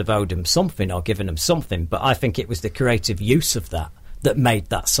they should have owed them something or given them something, but I think it was the creative use of that made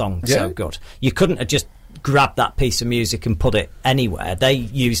that song so good. You couldn't have just grabbed that piece of music and put it anywhere. They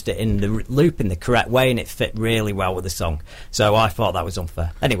used it in the loop in the correct way, and it fit really well with the song. So I thought that was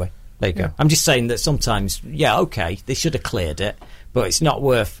unfair. Anyway, there you go. I'm just saying that sometimes, they should have cleared it, but it's not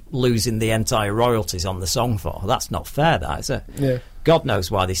worth losing the entire royalties on the song for. That's not fair, that, is it? Yeah. God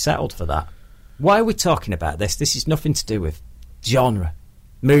knows why they settled for that. Why are we talking about this? This is nothing to do with genre,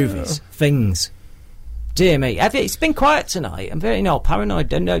 movies, things. Dear me, it's been quiet tonight. I'm very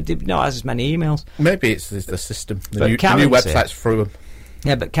paranoid. Not as many emails. Maybe it's the system. The new website's through them.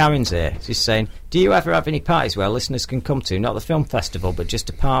 Yeah, but Karen's here. She's saying, do you ever have any parties where listeners can come to? Not the film festival, but just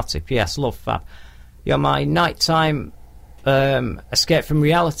a party. P.S. Love, Fab. You're my nighttime escape from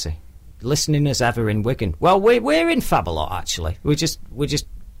reality. Listening as ever in Wigan. Well, we're in Fab a lot, actually.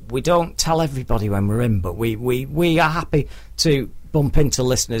 We don't tell everybody when we're in, but we are happy to bump into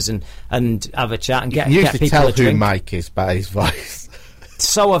listeners and have a chat and get people a drink. You usually tell who Mike is by his voice.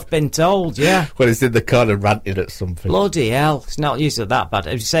 So I've been told, yeah. When he's in the corner ranting at something. Bloody hell, it's not usually that bad.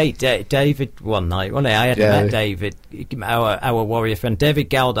 I say David one night, wasn't it? I had met David, our warrior friend, David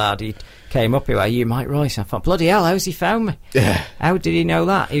Geldard. He came up here, are you Mike Royce? I thought, bloody hell, how's he found me? Yeah. How did he know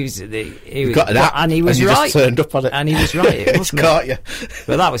that? He was got an app, and he was and right. Just turned up on it. And he was right. It It's caught you.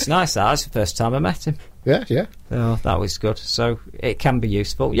 But that was nice. That was the first time I met him. Yeah. Oh, that was good. So it can be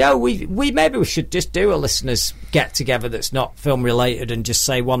useful. Yeah, we maybe we should just do a listeners get together that's not film related, and just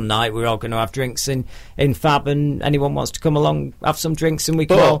say one night we're all going to have drinks in Fab, and anyone wants to come along, have some drinks, and we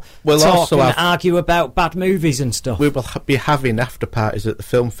can all talk and argue about bad movies and stuff. We will be having after parties at the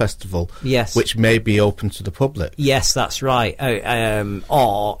film festival. Yes, which may be open to the public. Yes, that's right.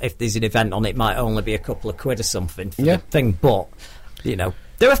 Or if there's an event on, it might only be a couple of quid or something for the thing. But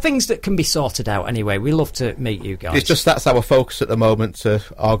there are things that can be sorted out anyway. We love to meet you guys. It's just that's our focus at the moment, to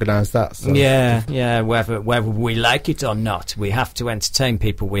organise that. So. Yeah. Whether we like it or not, we have to entertain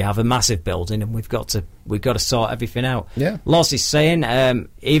people. We have a massive building, and we've got to sort everything out. Yeah. Loz is saying,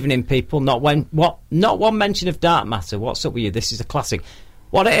 evening people, not one mention of Dark Matter. What's up with you? This is a classic.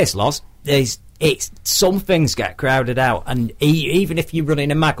 What it is, Loz, is some things get crowded out, and even if you're running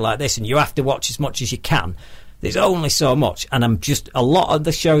a mag like this and you have to watch as much as you can, there's only so much. And a lot of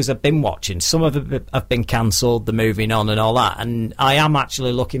the shows I've been watching, some of them have been cancelled, they're moving on and all that, and I am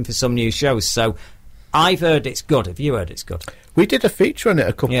actually looking for some new shows. So I've heard it's good. Have you heard it's good? We did a feature on it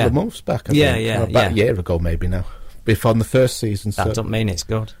a couple of months back, I think. About a year ago maybe now, before the first season. That doesn't mean it's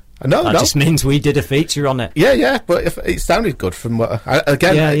good. That just means we did a feature on it. Yeah, but if it sounded good from what...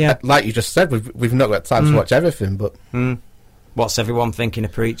 like you just said, we've not got time to watch everything, but... What's everyone thinking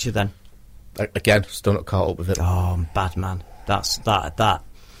of Preacher then? Again, still not caught up with it. Oh, bad man. That's that.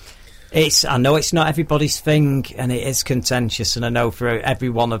 I know it's not everybody's thing, and it is contentious, and I know for every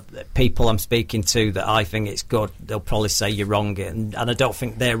one of the people I'm speaking to that I think it's good, they'll probably say you're wrong, and I don't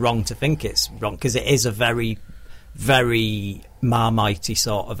think they're wrong to think it's wrong, because it is a very, very Marmitey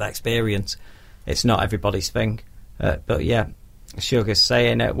sort of experience. It's not everybody's thing. But yeah, Sugar's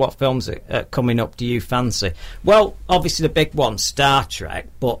saying, what films coming up do you fancy? Well, obviously the big one, Star Trek,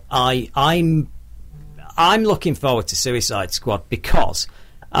 but I I'm looking forward to Suicide Squad because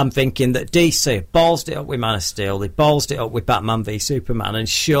I'm thinking that DC ballsed it up with Man of Steel, they ballsed it up with Batman v Superman, and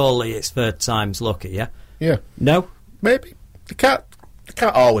surely it's third time's lucky, yeah? Yeah. No? Maybe. They can't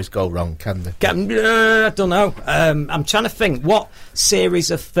always go wrong, can they? I don't know. I'm trying to think, what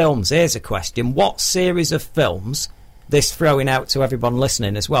series of films, here's a question, what series of films, this throwing out to everyone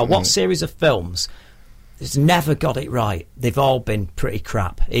listening as well, what series of films has never got it right? They've all been pretty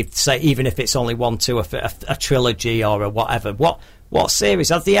crap. Even if it's only 1, 2, a trilogy or a whatever. What series?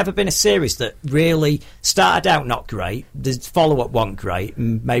 Has there ever been a series that really started out not great, the follow-up wasn't great,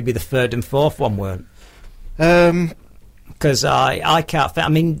 and maybe the third and fourth one weren't? Because I can't... I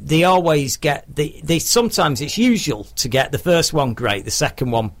mean, they always get... They sometimes it's usual to get the first one great, the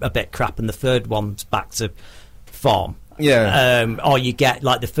second one a bit crap, and the third one's back to form. Yeah. Or you get,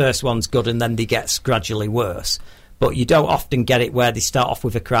 like, the first one's good and then they get gradually worse. But you don't often get it where they start off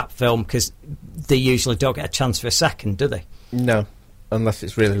with a crap film because they usually don't get a chance for a second, do they? No, unless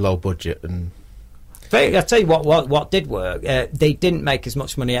it's really low budget. And I'll tell you what did work. They didn't make as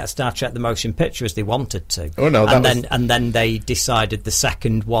much money out of Star Trek the Motion Picture as they wanted to. Oh no! And then they decided the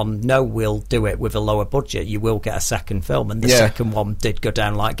second one, no, we'll do it with a lower budget. You will get a second film, and the second one did go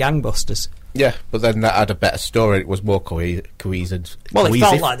down like gangbusters. Yeah, but then that had a better story. It was more cohesive. Well, it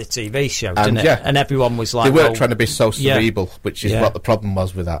felt like the TV show, didn't it? Yeah. And everyone was like, they weren't trying to be so cerebral, which is what the problem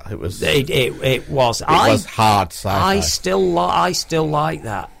was with that. It was. It was. It was hard sci-fi. I still like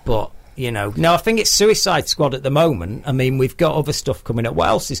that, but. No, I think it's Suicide Squad at the moment. I mean, we've got other stuff coming up. What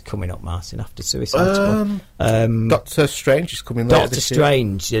else is coming up, Martin, after Suicide Squad? Doctor Strange is coming later this year.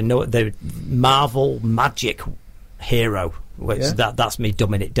 Doctor Strange, the Marvel magic hero. Which that's me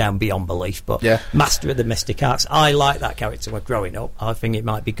dumbing it down beyond belief, but Master of the Mystic Arts. I like that character when growing up. I think it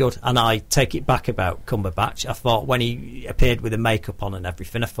might be good, and I take it back about Cumberbatch. I thought when he appeared with the makeup on and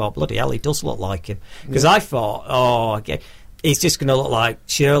everything, I thought, bloody hell, he does look like him. Because I thought, he's just going to look like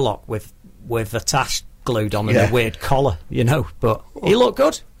Sherlock with a tash glued on and a weird collar, But he looked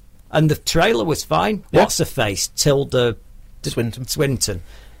good, and the trailer was fine. What's her face? Tilda Swinton.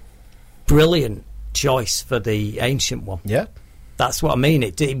 Brilliant choice for the ancient one. Yeah, that's what I mean.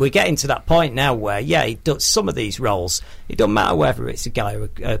 We're getting to that point now where it does, some of these roles, it doesn't matter whether it's a guy or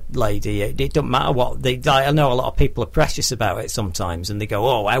a lady. It doesn't matter what I know a lot of people are precious about it sometimes, and they go,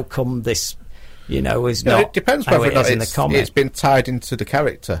 "Oh, how come this?" Is not. It depends whether or not it's been tied into the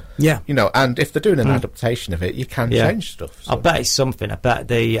character. Yeah, and if they're doing an adaptation of it, you can change stuff. So. I bet it's something. I bet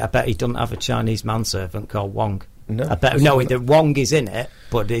he doesn't have a Chinese manservant called Wong. No, the Wong is in it,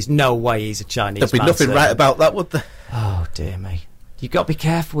 but there's no way he's a Chinese. There'd be nothing right about that, would there? Oh dear me! You've got to be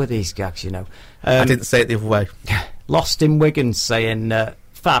careful with these gags, I didn't say it the other way. Lost in Wigan saying,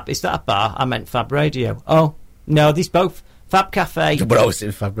 "Fab, is that a bar?" I meant Fab Radio. Oh no, these both. Fab Cafe. But it's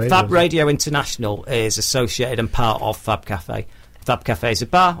in Fab Radio. Fab Radio International is associated and part of Fab Cafe. Fab Cafe is a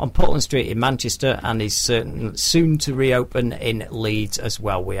bar on Portland Street in Manchester and is soon to reopen in Leeds as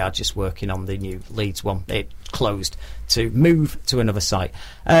well. We are just working on the new Leeds one. It closed to move to another site.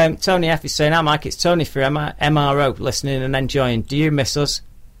 Tony F is saying, "Hi Mike, it's Tony for MRO, listening and enjoying. Do you miss us?"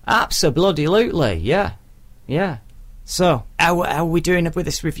 Absolutely, yeah. So, how are we doing with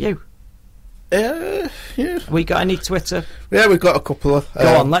this review? Yeah. We got any Twitter? Yeah, we've got a couple of...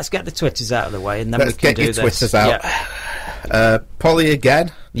 Go on, let's get the Twitters out of the way and then we can do this. Let's get your Twitters out. Yeah. Polly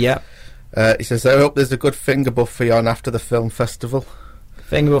again. Yeah. He says, I hope there's a good finger buffet on after the film festival.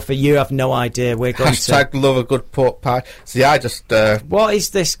 Finger buffet, you have no idea. We're going # love a good pork pie. See, I just... What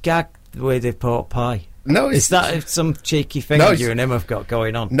is this gag with the pork pie? No, is that some cheeky thing you and him have got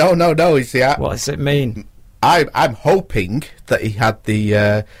going on? No. What does it mean? I'm hoping that he had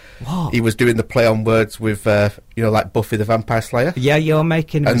the... he was doing the play on words with, like Buffy the Vampire Slayer. Yeah, you're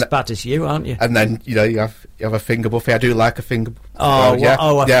making him as bad as you, aren't you? And then, you have a finger buffet. I do like a finger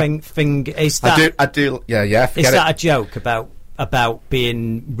buffet. Finger... Is that... I do, yeah. Is that a joke about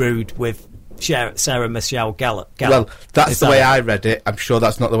being rude with Sarah Michelle Gellar? Well, that's the way I read it. I'm sure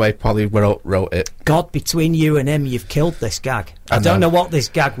that's not the way Polly wrote it. God, between you and him, you've killed this gag. I don't know what this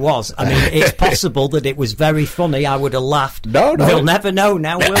gag was. I mean, it's possible that it was very funny. I would have laughed. No. We'll never know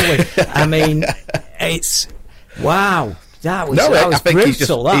now, will we? I mean, it's... Wow. That was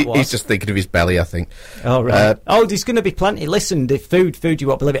brutal. He's just thinking of his belly, I think. Oh, right. There's going to be plenty. Listen, the food, you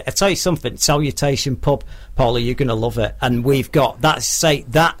won't believe it. I'll tell you something. Salutation Pub, Paulie, you're going to love it. And we've got,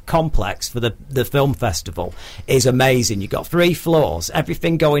 that complex for the film festival is amazing. You've got 3 floors,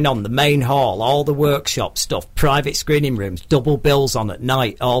 everything going on, the main hall, all the workshop stuff, private screening rooms, double bills on at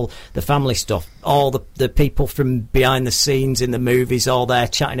night, all the family stuff, all the people from behind the scenes in the movies, all there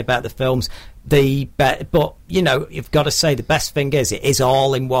chatting about the films. But you know, you've got to say the best thing is it is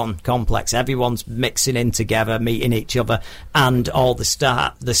all in one complex. Everyone's mixing in together, meeting each other, and all the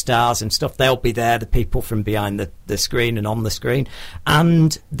stars and stuff. They'll be there. The people from behind the screen and on the screen,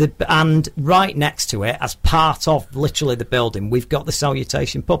 and right next to it, as part of literally the building, we've got the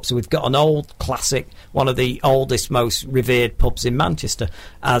Salutation pub. So we've got an old classic, one of the oldest, most revered pubs in Manchester,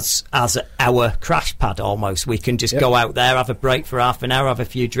 as our crash pad almost. We can just go out there, have a break for half an hour, have a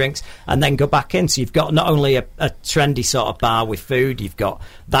few drinks, and then go back in. So you've got not only a trendy sort of bar with food, you've got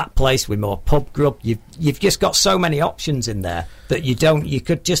that place with more pub grub. You've just got so many options in there that you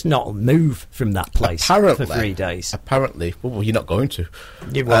could just not move from that place for 3 days. Apparently, well, you're not going to.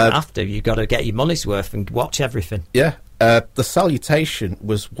 You won't have to. You've got to get your money's worth and watch everything. Yeah. The Salutation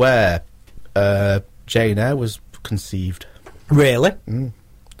was where Jane Eyre was conceived. Really?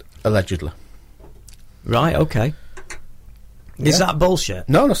 Allegedly. Right, okay. Is that bullshit?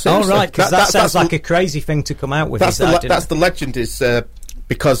 No, seriously. Oh, right, because that sounds like a crazy thing to come out with. That's the legend, is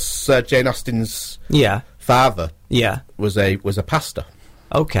because Jane Austen's father was a pastor.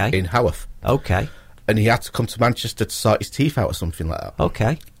 Okay. In Haworth. Okay. And he had to come to Manchester to sort his teeth out or something like that.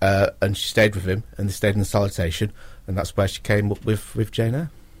 Okay. And she stayed with him, and they stayed in the Salutation, and that's where she came up with Jane Eyre.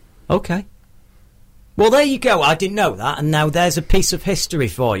 Okay. Well, there you go. I didn't know that, and now there's a piece of history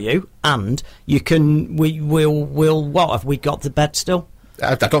for you. And you can, we'll. What have we got? The bed still?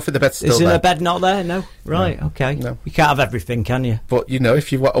 I don't think the bed's still there. Is the bed not there? No. Right. No. Okay. No. You can't have everything, can you? But you know,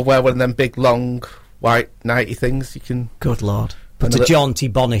 if you want to wear one of them big, long, white nighty things, you can. Good Lord! Put a jaunty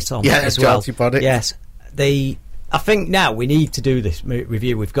bonnet on. Yeah, as a jaunty bonnet. Yes. I think now we need to do this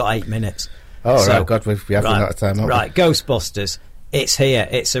review. We've got 8 minutes. Oh, right, God, we have run out of time, haven't we? Right, Ghostbusters. It's here.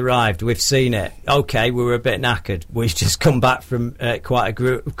 It's arrived. We've seen it. Okay, we were a bit knackered. We've just come back from quite a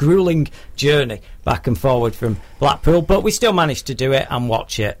gruelling journey back and forward from Blackpool, but we still managed to do it and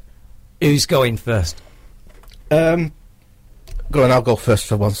watch it. Who's going first? Go on, I'll go first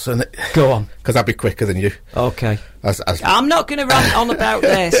for once. Go on. Because I'll be quicker than you. Okay. I'm not going to rant on about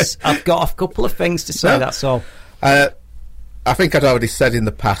this. I've got a couple of things to say, that's all. I think I'd already said in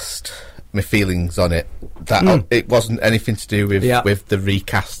the past my feelings on it, that it wasn't anything to do with the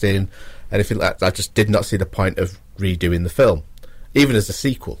recasting, anything like that. I just did not see the point of redoing the film, even as a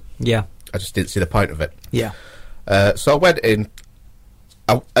sequel. Yeah. I just didn't see the point of it. Yeah. So I went in,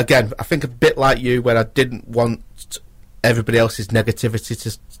 again, I think a bit like you, where I didn't want everybody else's negativity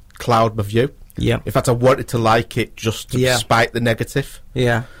to cloud my view. Yeah. In fact, I wanted to like it just despite the negative.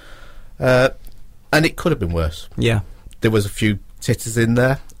 Yeah. And it could have been worse. Yeah. There was a few titters in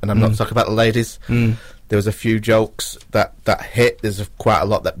there, and I'm not talking about the ladies. There was a few jokes that hit. There's quite a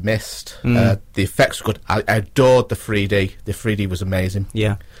lot that missed. The effects were good. I adored the 3D. The 3D was amazing.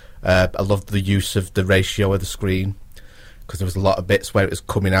 Yeah. I loved the use of the ratio of the screen, because there was a lot of bits where it was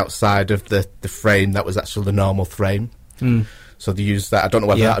coming outside of the frame that was actually the normal frame. So they used that. I don't know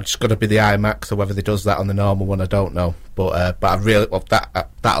whether that's just going to be the IMAX or whether they does that on the normal one. I don't know. But I really that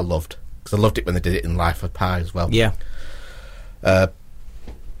I loved, because I loved it when they did it in Life of Pi as well. Yeah.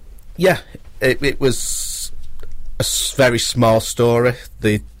 It was a very small story.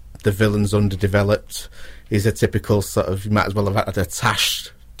 The villain's underdeveloped. He's a typical sort of, you might as well have had a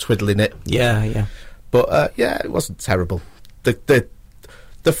Tash twiddling it. Yeah. But it wasn't terrible. The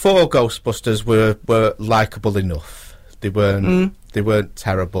 4 Ghostbusters were likeable enough. They weren't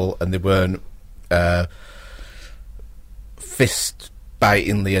terrible, and they weren't fist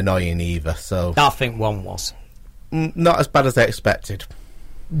bitingly annoying either. So I think 1 was not as bad as I expected.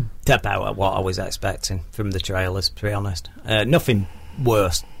 About what I was expecting from the trailers, to be honest. Nothing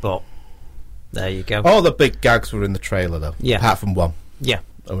worse, but there you go. All the big gags were in the trailer, though. Yeah. Apart from 1. Yeah.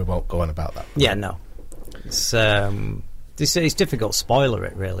 And we won't go on about that. Yeah, no. It's difficult to spoiler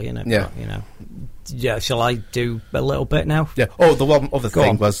it, really, isn't it? Yeah. But, you know. Yeah, shall I do a little bit now? Yeah. Oh, the one other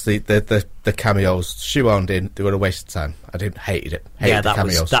thing was the cameos shoehorned in. They were a waste of time. I hated it.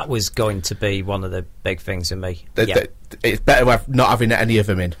 That was going to be one of the big things for me. It's better not having any of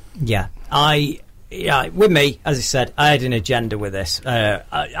them in. Yeah. With me, as I said, I had an agenda with this.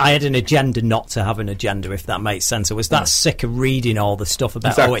 I had an agenda not to have an agenda, if that makes sense. I was that sick of reading all the stuff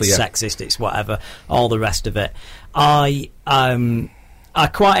about, it's sexist, it's whatever, all the rest of it. I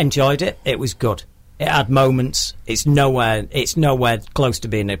quite enjoyed it. It was good. It had moments. It's nowhere close to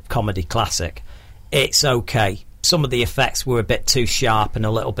being a comedy classic. It's okay. Some of the effects were a bit too sharp and a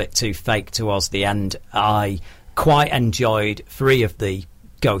little bit too fake towards the end. I quite enjoyed 3 of the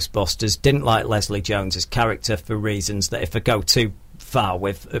Ghostbusters. Didn't like Leslie Jones's character for reasons that if I go too far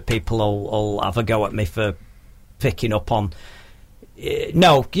with, people will have a go at me for picking up on.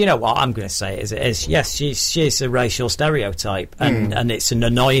 no, you know what? I'm going to say it as it is. Yes, she's a racial stereotype, and it's an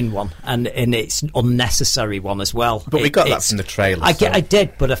annoying one, and it's unnecessary one as well. But we got that from the trailer. I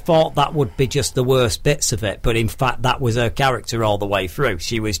did, but I thought that would be just the worst bits of it. But in fact, that was her character all the way through.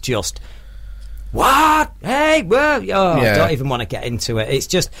 She was just... What? Hey, well, I don't even want to get into it. It's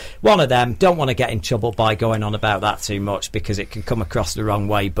just one of them. Don't want to get in trouble by going on about that too much because it can come across the wrong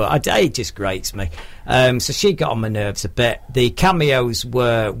way. But it just grates me. So she got on my nerves a bit. The cameos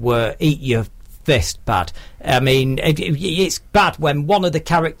were eat your fist bad. I mean, it's bad when one of the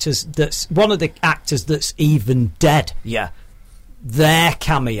actors that's even dead. Yeah, their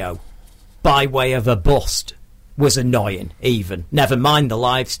cameo by way of a bust was annoying. Even never mind the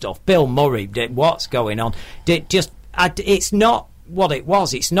live stuff. Bill Murray did what's going on. It's not what it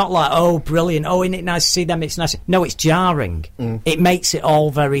was. It's not like, oh, brilliant, oh, isn't it nice to see them? It's nice. No, it's jarring. It makes it all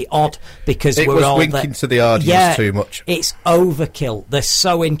very odd because it was winking to the audience too much. It's overkill. They're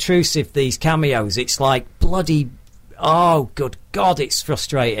so intrusive, these cameos. It's like bloody... Oh, good God, it's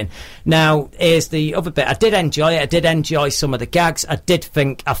frustrating. Now, here's the other bit. I did enjoy it. I did enjoy some of the gags. I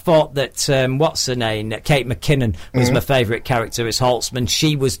thought that, what's her name? Kate McKinnon was my favourite character as Holtzman.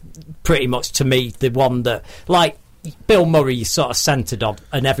 She was pretty much, to me, the one that, like, Bill Murray, you sort of centred on,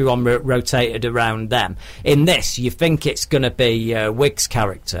 and everyone rotated around them. In this, you think it's going to be Wig's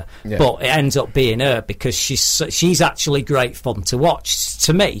character, but it ends up being her because she's actually great fun to watch.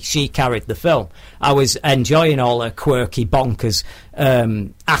 To me, she carried the film. I was enjoying all her quirky, bonkers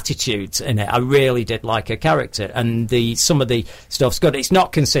attitudes in it. I really did like her character, and some of the stuff's good. It's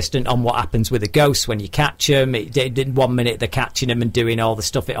not consistent on what happens with the ghosts when you catch them. In 1 minute they're catching them and doing all the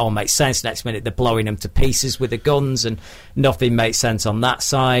stuff. It all makes sense. Next minute they're blowing them to pieces with the guns, and nothing makes sense on that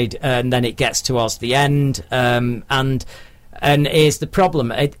side. And then it gets towards the end, and here's the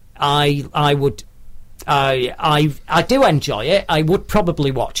problem. I do enjoy it. I would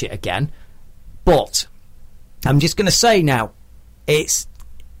probably watch it again, but I'm just going to say now, it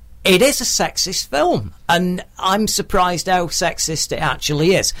is a sexist film, and I'm surprised how sexist it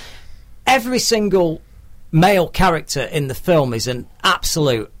actually is. Every single male character in the film is an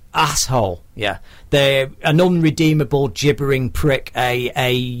absolute asshole. Yeah, they're an unredeemable, gibbering prick,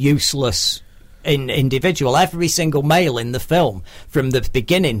 a useless individual. Every single male in the film, from the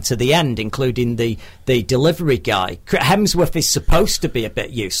beginning to the end, including the delivery guy. Hemsworth is supposed to be a bit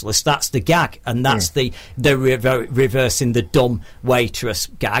useless. That's the gag, and that's the reversing the dumb waitress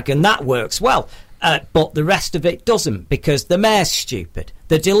gag, and that works well. But the rest of it doesn't, because the mayor's stupid,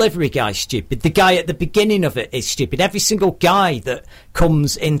 the delivery guy's stupid, the guy at the beginning of it is stupid. Every single guy that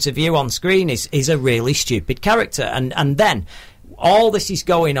comes into view on screen is a really stupid character, and then all this is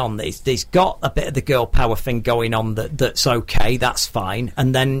going on. There's got a bit of the girl power thing going on that's okay, that's fine,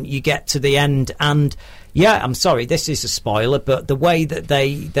 and then you get to the end, and yeah, I'm sorry, this is a spoiler, but the way that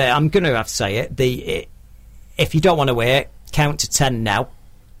they I'm going to have to say it, if you don't want to hear it, count to 10 now.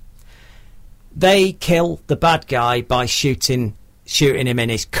 They kill the bad guy by shooting him in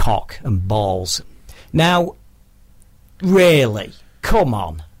his cock and balls. Now, really, come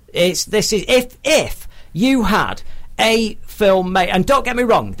on. If you had a film made, and don't get me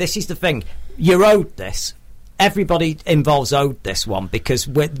wrong, this is the thing, you're owed this. Everybody involved owed this one, because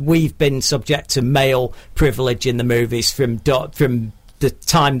we've been subject to male privilege in the movies from the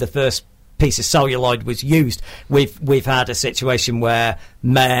time the first piece of celluloid was used. We've had a situation where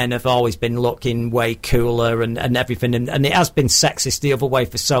men have always been looking way cooler and everything, and it has been sexist the other way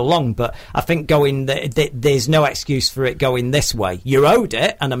for so long, but I think there's no excuse for it going this way. You're owed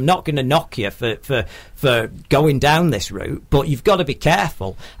it, and I'm not going to knock you for going down this route, but you've got to be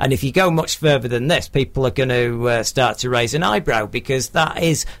careful, and if you go much further than this, people are going to start to raise an eyebrow, because that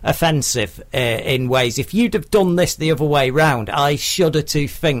is offensive in ways. If you'd have done this the other way round, I shudder to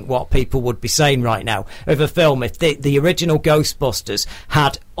think what people would be saying right now of a film. If the original Ghostbusters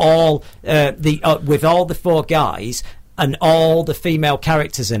had all with all the four guys and all the female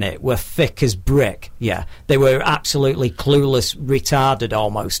characters in it were thick as brick, yeah, they were absolutely clueless, retarded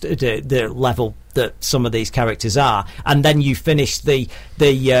almost, the level that some of these characters are, and then you finish the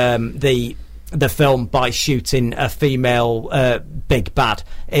film by shooting a female big bad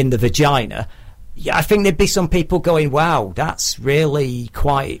in the vagina. Yeah, I think there'd be some people going, wow, that's really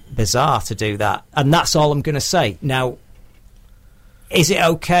quite bizarre to do that. And that's all I'm going to say. Now, is it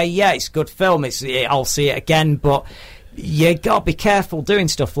okay? Yeah, it's a good film. I'll see it again, but you got to be careful doing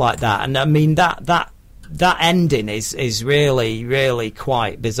stuff like that. And I mean, that ending is really, really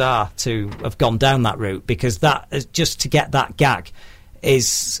quite bizarre to have gone down that route, because that is just to get that gag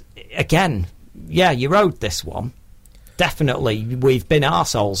is, again, yeah, you're owed this one. definitely we've been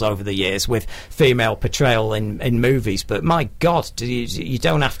arseholes over the years with female portrayal in movies, but my God, you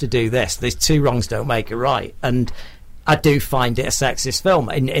don't have to do this. There's two wrongs don't make a right, and I do find it a sexist film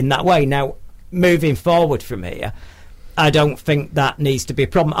in that way. Now, moving forward from here, I don't think that needs to be a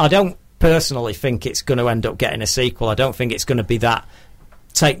problem. I don't personally think it's going to end up getting a sequel. I don't think it's going to be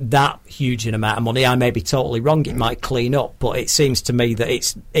take that huge an amount of money. I may be totally wrong. It might clean up, but it seems to me that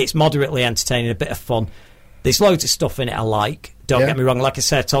it's moderately entertaining, a bit of fun. There's loads of stuff in it I like. Don't get me wrong. Like I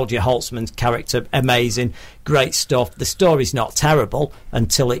said, I told you, Holtzman's character, amazing, great stuff. The story's not terrible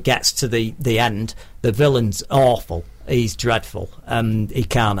until it gets to the end. The villain's awful. He's dreadful. He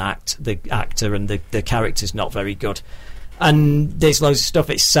can't act, the actor, and the character's not very good. And there's loads of stuff.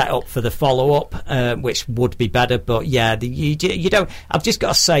 It's set up for the follow-up, which would be better. But yeah, you don't. I've just got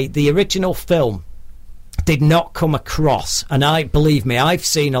to say, the original film did not come across, and believe me, I've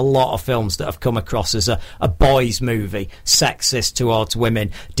seen a lot of films that have come across as a boys' movie, sexist towards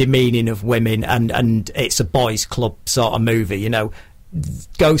women, demeaning of women, and it's a boys' club sort of movie. You know,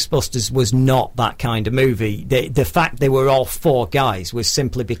 Ghostbusters was not that kind of movie. The fact they were all four guys was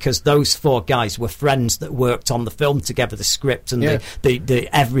simply because those four guys were friends that worked on the film together, the script and the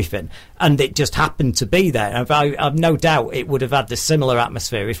everything, and it just happened to be there. I've no doubt it would have had the similar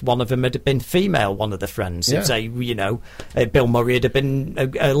atmosphere if one of them had been female, one of the friends. Yeah. Say, Bill Murray had been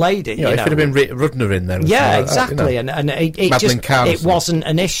a lady. If it had been Rudner in there. Yeah, exactly. And it wasn't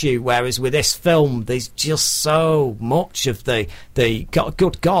an issue. Whereas with this film, there's just so much of the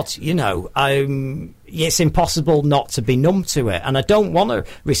good God, it's impossible not to be numb to it. And I don't want to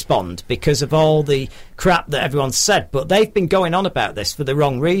respond because of all the crap that everyone said, but they've been going on about this for the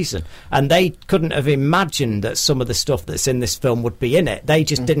wrong reason, and they couldn't have imagined that some of the stuff that's in this film would be in it. They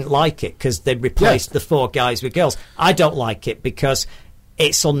just didn't like it because they replaced the four guys with girls. I don't like it because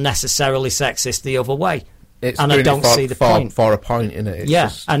it's unnecessarily sexist the other way. And I don't see the point. For a point in it.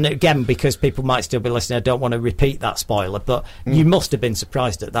 And again, because people might still be listening, I don't want to repeat that spoiler, but you must have been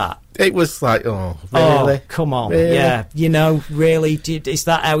surprised at that. It was like, really? Oh, come on. Really? Yeah. Really? Is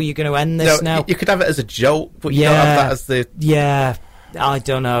that how you're going to end this now? You could have it as a joke, but you don't have that as the... Yeah, I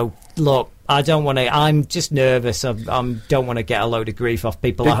don't know. Look, I don't want to... I'm just nervous. I don't want to get a load of grief off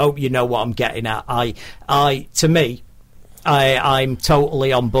people. I hope you know what I'm getting at. I'm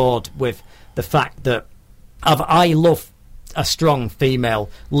totally on board with the fact that I love a strong female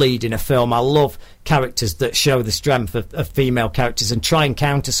lead in a film. I love characters that show the strength of female characters and try and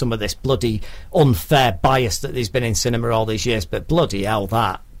counter some of this bloody unfair bias that there's been in cinema all these years. But bloody hell,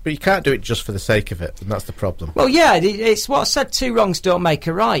 that. But you can't do it just for the sake of it, and that's the problem. Well, yeah, it's what I said, two wrongs don't make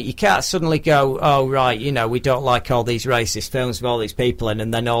a right. You can't suddenly go, oh, right, we don't like all these racist films with all these people in,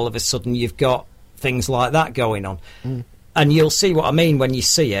 and then all of a sudden you've got things like that going on. And you'll see what I mean when you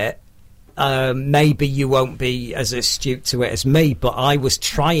see it. Maybe you won't be as astute to it as me, but I was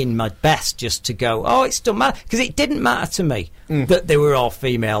trying my best just to go, oh, it doesn't matter, because it didn't matter to me that they were all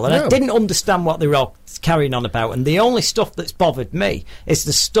female, and I didn't understand what they were all carrying on about, and the only stuff that's bothered me is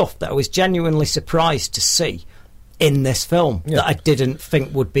the stuff that I was genuinely surprised to see in this film that I didn't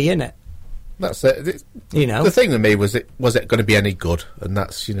think would be in it. That's it. The thing with me was it going to be any good, and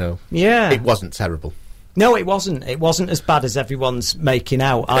that's it wasn't terrible. No, it wasn't. It wasn't as bad as everyone's making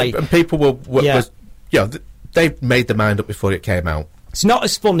out. And people they've made their mind up before it came out. It's not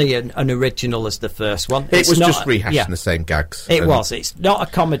as funny and original as the first one. It was just rehashing the same gags. It was. It's not a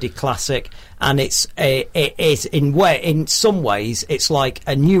comedy classic, and it is in some ways it's like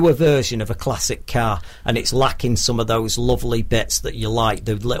a newer version of a classic car, and it's lacking some of those lovely bits that you like,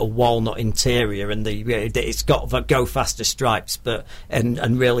 the little walnut interior and it's got go faster stripes,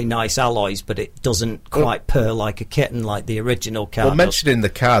 and really nice alloys, but it doesn't quite purr like a kitten like the original car. Well, mentioning the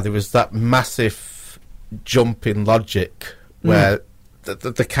car, there was that massive jump in logic where.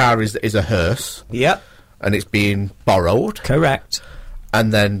 The car is a hearse. Yep. And it's being borrowed. Correct.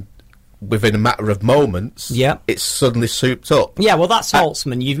 And then within a matter of moments, it's suddenly souped up. Yeah, well, that's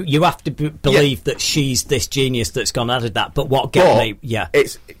Holtzman. You have to believe that she's this genius that's gone added that. But what get me? Yeah.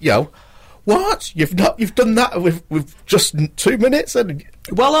 It's what you've done that with just 2 minutes. And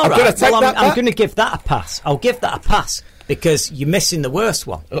well, all right. I'm going to give that a pass. I'll give that a pass because you're missing the worst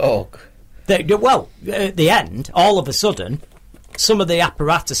one. Oh. At the end, all of a sudden. Some of the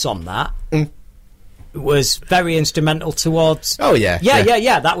apparatus on that was very instrumental towards... Oh, yeah.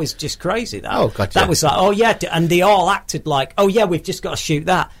 Yeah. That was just crazy. That. Oh, God, That was like, oh, yeah. And they all acted like, oh, yeah, we've just got to shoot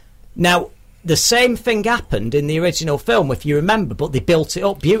that. Now, the same thing happened in the original film, if you remember, but they built it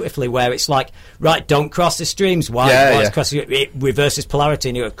up beautifully where it's like, right, don't cross the streams. Why? It reverses polarity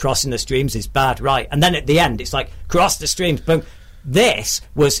and crossing the streams is bad, right? And then at the end, it's like, cross the streams, boom. This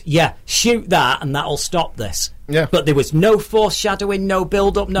was, shoot that and that'll stop this. Yeah. But there was no foreshadowing, no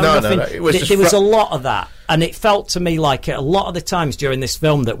build-up, nothing. No. It was There was a lot of that. And it felt to me like a lot of the times during this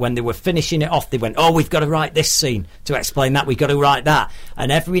film that when they were finishing it off, they went, we've got to write this scene to explain that, we've got to write that.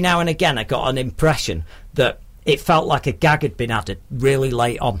 And every now and again I got an impression that it felt like a gag had been added really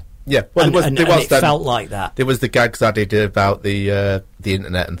late on. Yeah, well, it felt like that. There was the gags added about the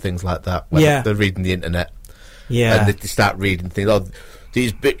internet and things like that. When they're reading the internet. Yeah. And they start reading things. Oh,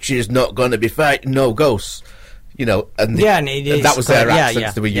 these bitches not going to be fighting no ghosts. And that was their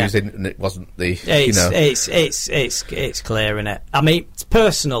accents they were using, and it wasn't the. It's clear, isn't it? I mean,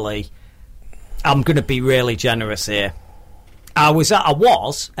 personally, I'm going to be really generous here. I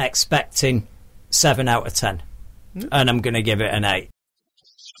was expecting 7 out of 10, and I'm going to give it an 8.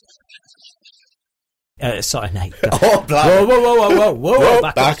 Sorry, an 8. Whoa!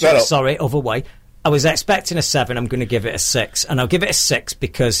 Back that up. Sorry, other way. I was expecting a 7. I'm going to give it a 6, and I'll give it a 6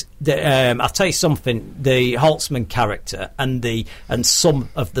 because I'll tell you something. The Holtzman character and some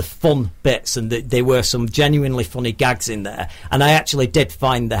of the fun bits, and there were some genuinely funny gags in there. And I actually did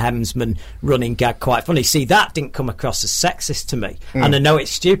find the Hemsman running gag quite funny. See, that didn't come across as sexist to me, and I know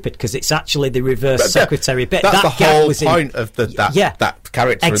it's stupid because it's actually the reverse secretary bit. That's that the whole point of that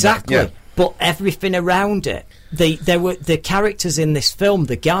character. Exactly. But everything around it. There were the characters in this film,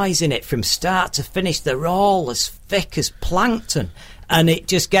 the guys in it from start to finish, they're all as thick as plankton, and it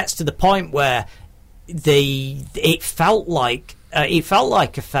just gets to the point where it felt like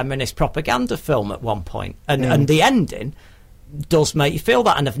a feminist propaganda film at one point, and the ending does make you feel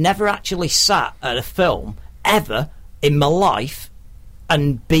that. And I've never actually sat at a film ever in my life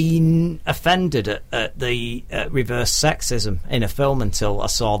and been offended at the reverse sexism in a film until I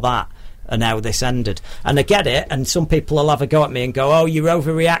saw that. And how this ended. And I get it, and some people will have a go at me and go, you're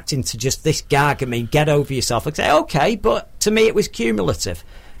overreacting to just this gag. I mean, get over yourself. I say, okay, but to me it was cumulative.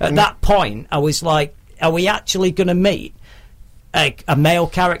 At that point, I was like, are we actually going to meet a male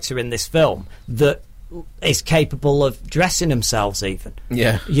character in this film that is capable of dressing themselves even?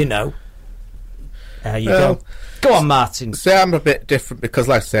 Yeah. There you go. Go on, Martin. See, I'm a bit different because,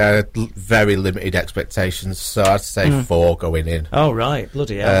 like I say, I had very limited expectations, so I'd say 4 going in. Oh, right.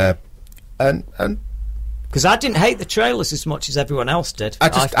 Bloody hell. And because I didn't hate the trailers as much as everyone else did. I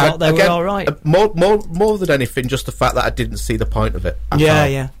thought they were all right. More than anything, just the fact that I didn't see the point of it.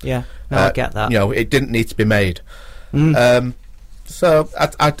 Yeah. No, I get that. It didn't need to be made. So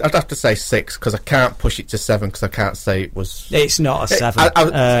I'd have to say 6 because I can't push it to 7 because I can't say it was. It's not a 7.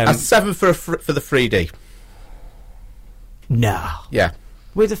 A 7 for the 3D. No. Yeah.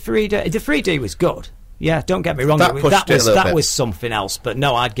 With the 3D, the 3D was good. Yeah, don't get me wrong. That was something else. But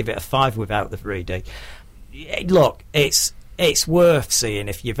no, I'd give it a 5 without the 3D. Look, it's worth seeing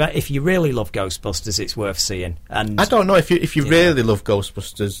if you really love Ghostbusters. It's worth seeing. And I don't know if you really love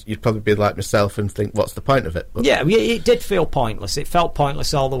Ghostbusters, you'd probably be like myself and think, what's the point of it? But yeah, it did feel pointless. It felt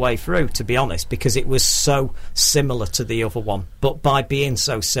pointless all the way through, to be honest, because it was so similar to the other one. But by being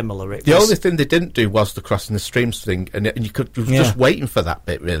so similar, the only thing they didn't do was the crossing the streams thing, and you could just waiting for that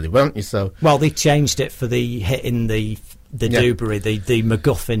bit, really, weren't you? So they changed it for the hitting the Dewberry, the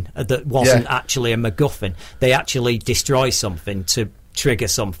MacGuffin that wasn't actually a MacGuffin. They actually destroy something to trigger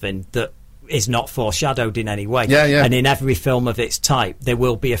something that is not foreshadowed in any way. And in every film of its type, there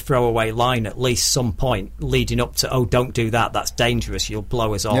will be a throwaway line at least some point leading up to, don't do that, that's dangerous, you'll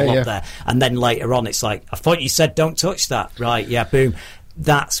blow us all up there. And then later on, it's like, I thought you said don't touch that. Right, boom.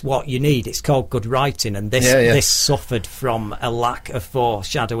 That's what you need. It's called good writing, and this suffered from a lack of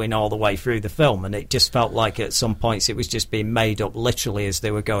foreshadowing all the way through the film, and it just felt like at some points it was just being made up literally as they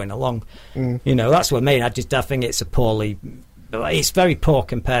were going along. That's what I mean. I think it's very poor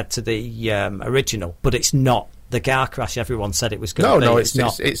compared to the original, but it's not the car crash everyone said it was going to be. No,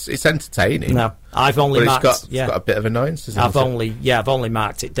 it's entertaining. No, I've only marked. It's got a bit of annoyance. I've only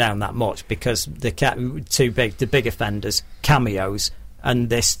marked it down that much because the big offenders, cameos.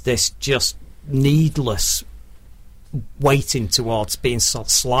 And this just needless weighting towards being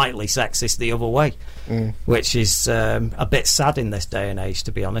slightly sexist the other way, which is a bit sad in this day and age,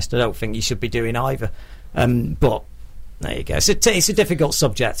 to be honest. I don't think you should be doing either. But there you go. It's a difficult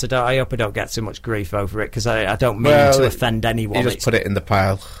subject. I hope I don't get too much grief over it because I don't mean to offend anyone. You just put it in the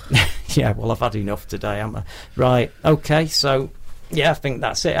pile. Yeah, well, I've had enough today, haven't I? Right, okay, so... Yeah, I think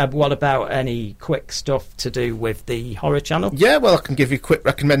that's it. What about any quick stuff to do with the Horror Channel? Yeah, well, I can give you quick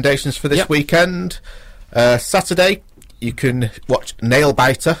recommendations for this weekend. Saturday, you can watch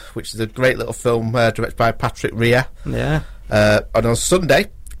Nailbiter, which is a great little film directed by Patrick Rea. Yeah. And on Sunday,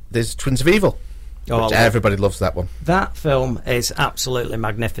 there's Twins of Evil, which everybody loves that one. That film is absolutely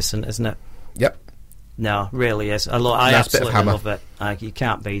magnificent, isn't it? Yep. No, really is. I Nice absolutely bit of love it. You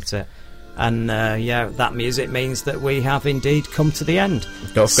can't beat it. And that music means that we have indeed come to the end.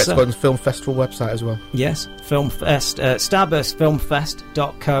 Don't forget to go on the Film Festival website as well. Yes, Filmfest,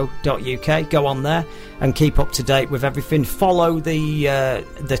 starburstfilmfest.co.uk. Go on there and keep up to date with everything. Follow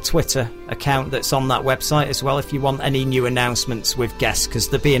the Twitter account that's on that website as well if you want any new announcements with guests, because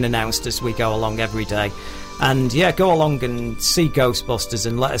they're being announced as we go along every day. And go along and see Ghostbusters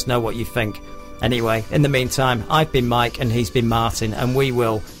and let us know what you think. Anyway, in the meantime, I've been Mike and he's been Martin, and we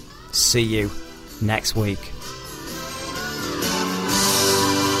will see you next week.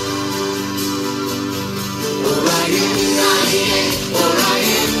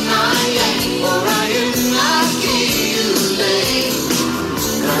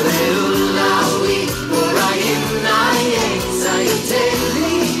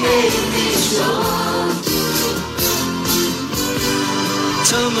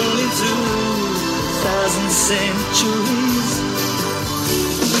 Tumbling through 1,000 centuries,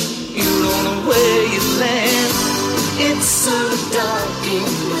 you don't know where you land. It's so dark in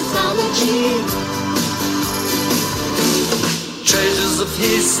mythology. Treasures of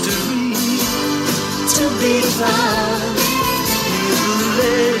history to be found in the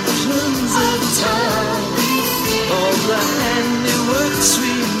legends of time. All the handiworks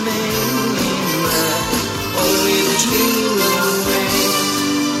remain, only the true remain.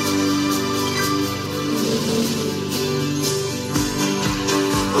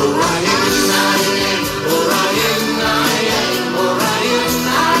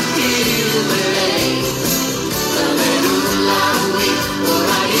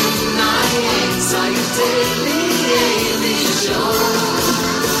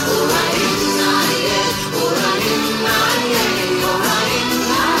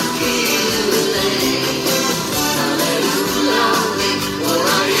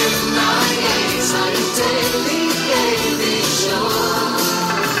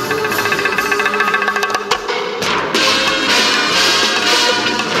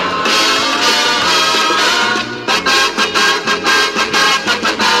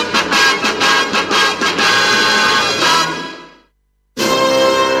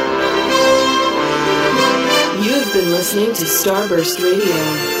 Listening to Starburst Radio,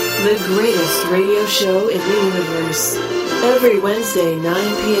 the greatest radio show in the universe. Every Wednesday, 9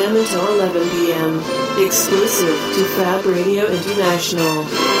 p.m. until 11 p.m. Exclusive to Fab Radio International.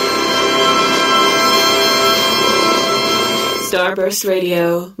 Starburst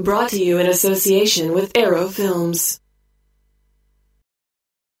Radio, brought to you in association with Arrow Films.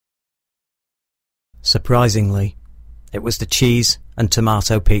 Surprisingly, it was the cheese and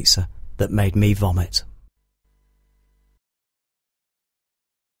tomato pizza that made me vomit.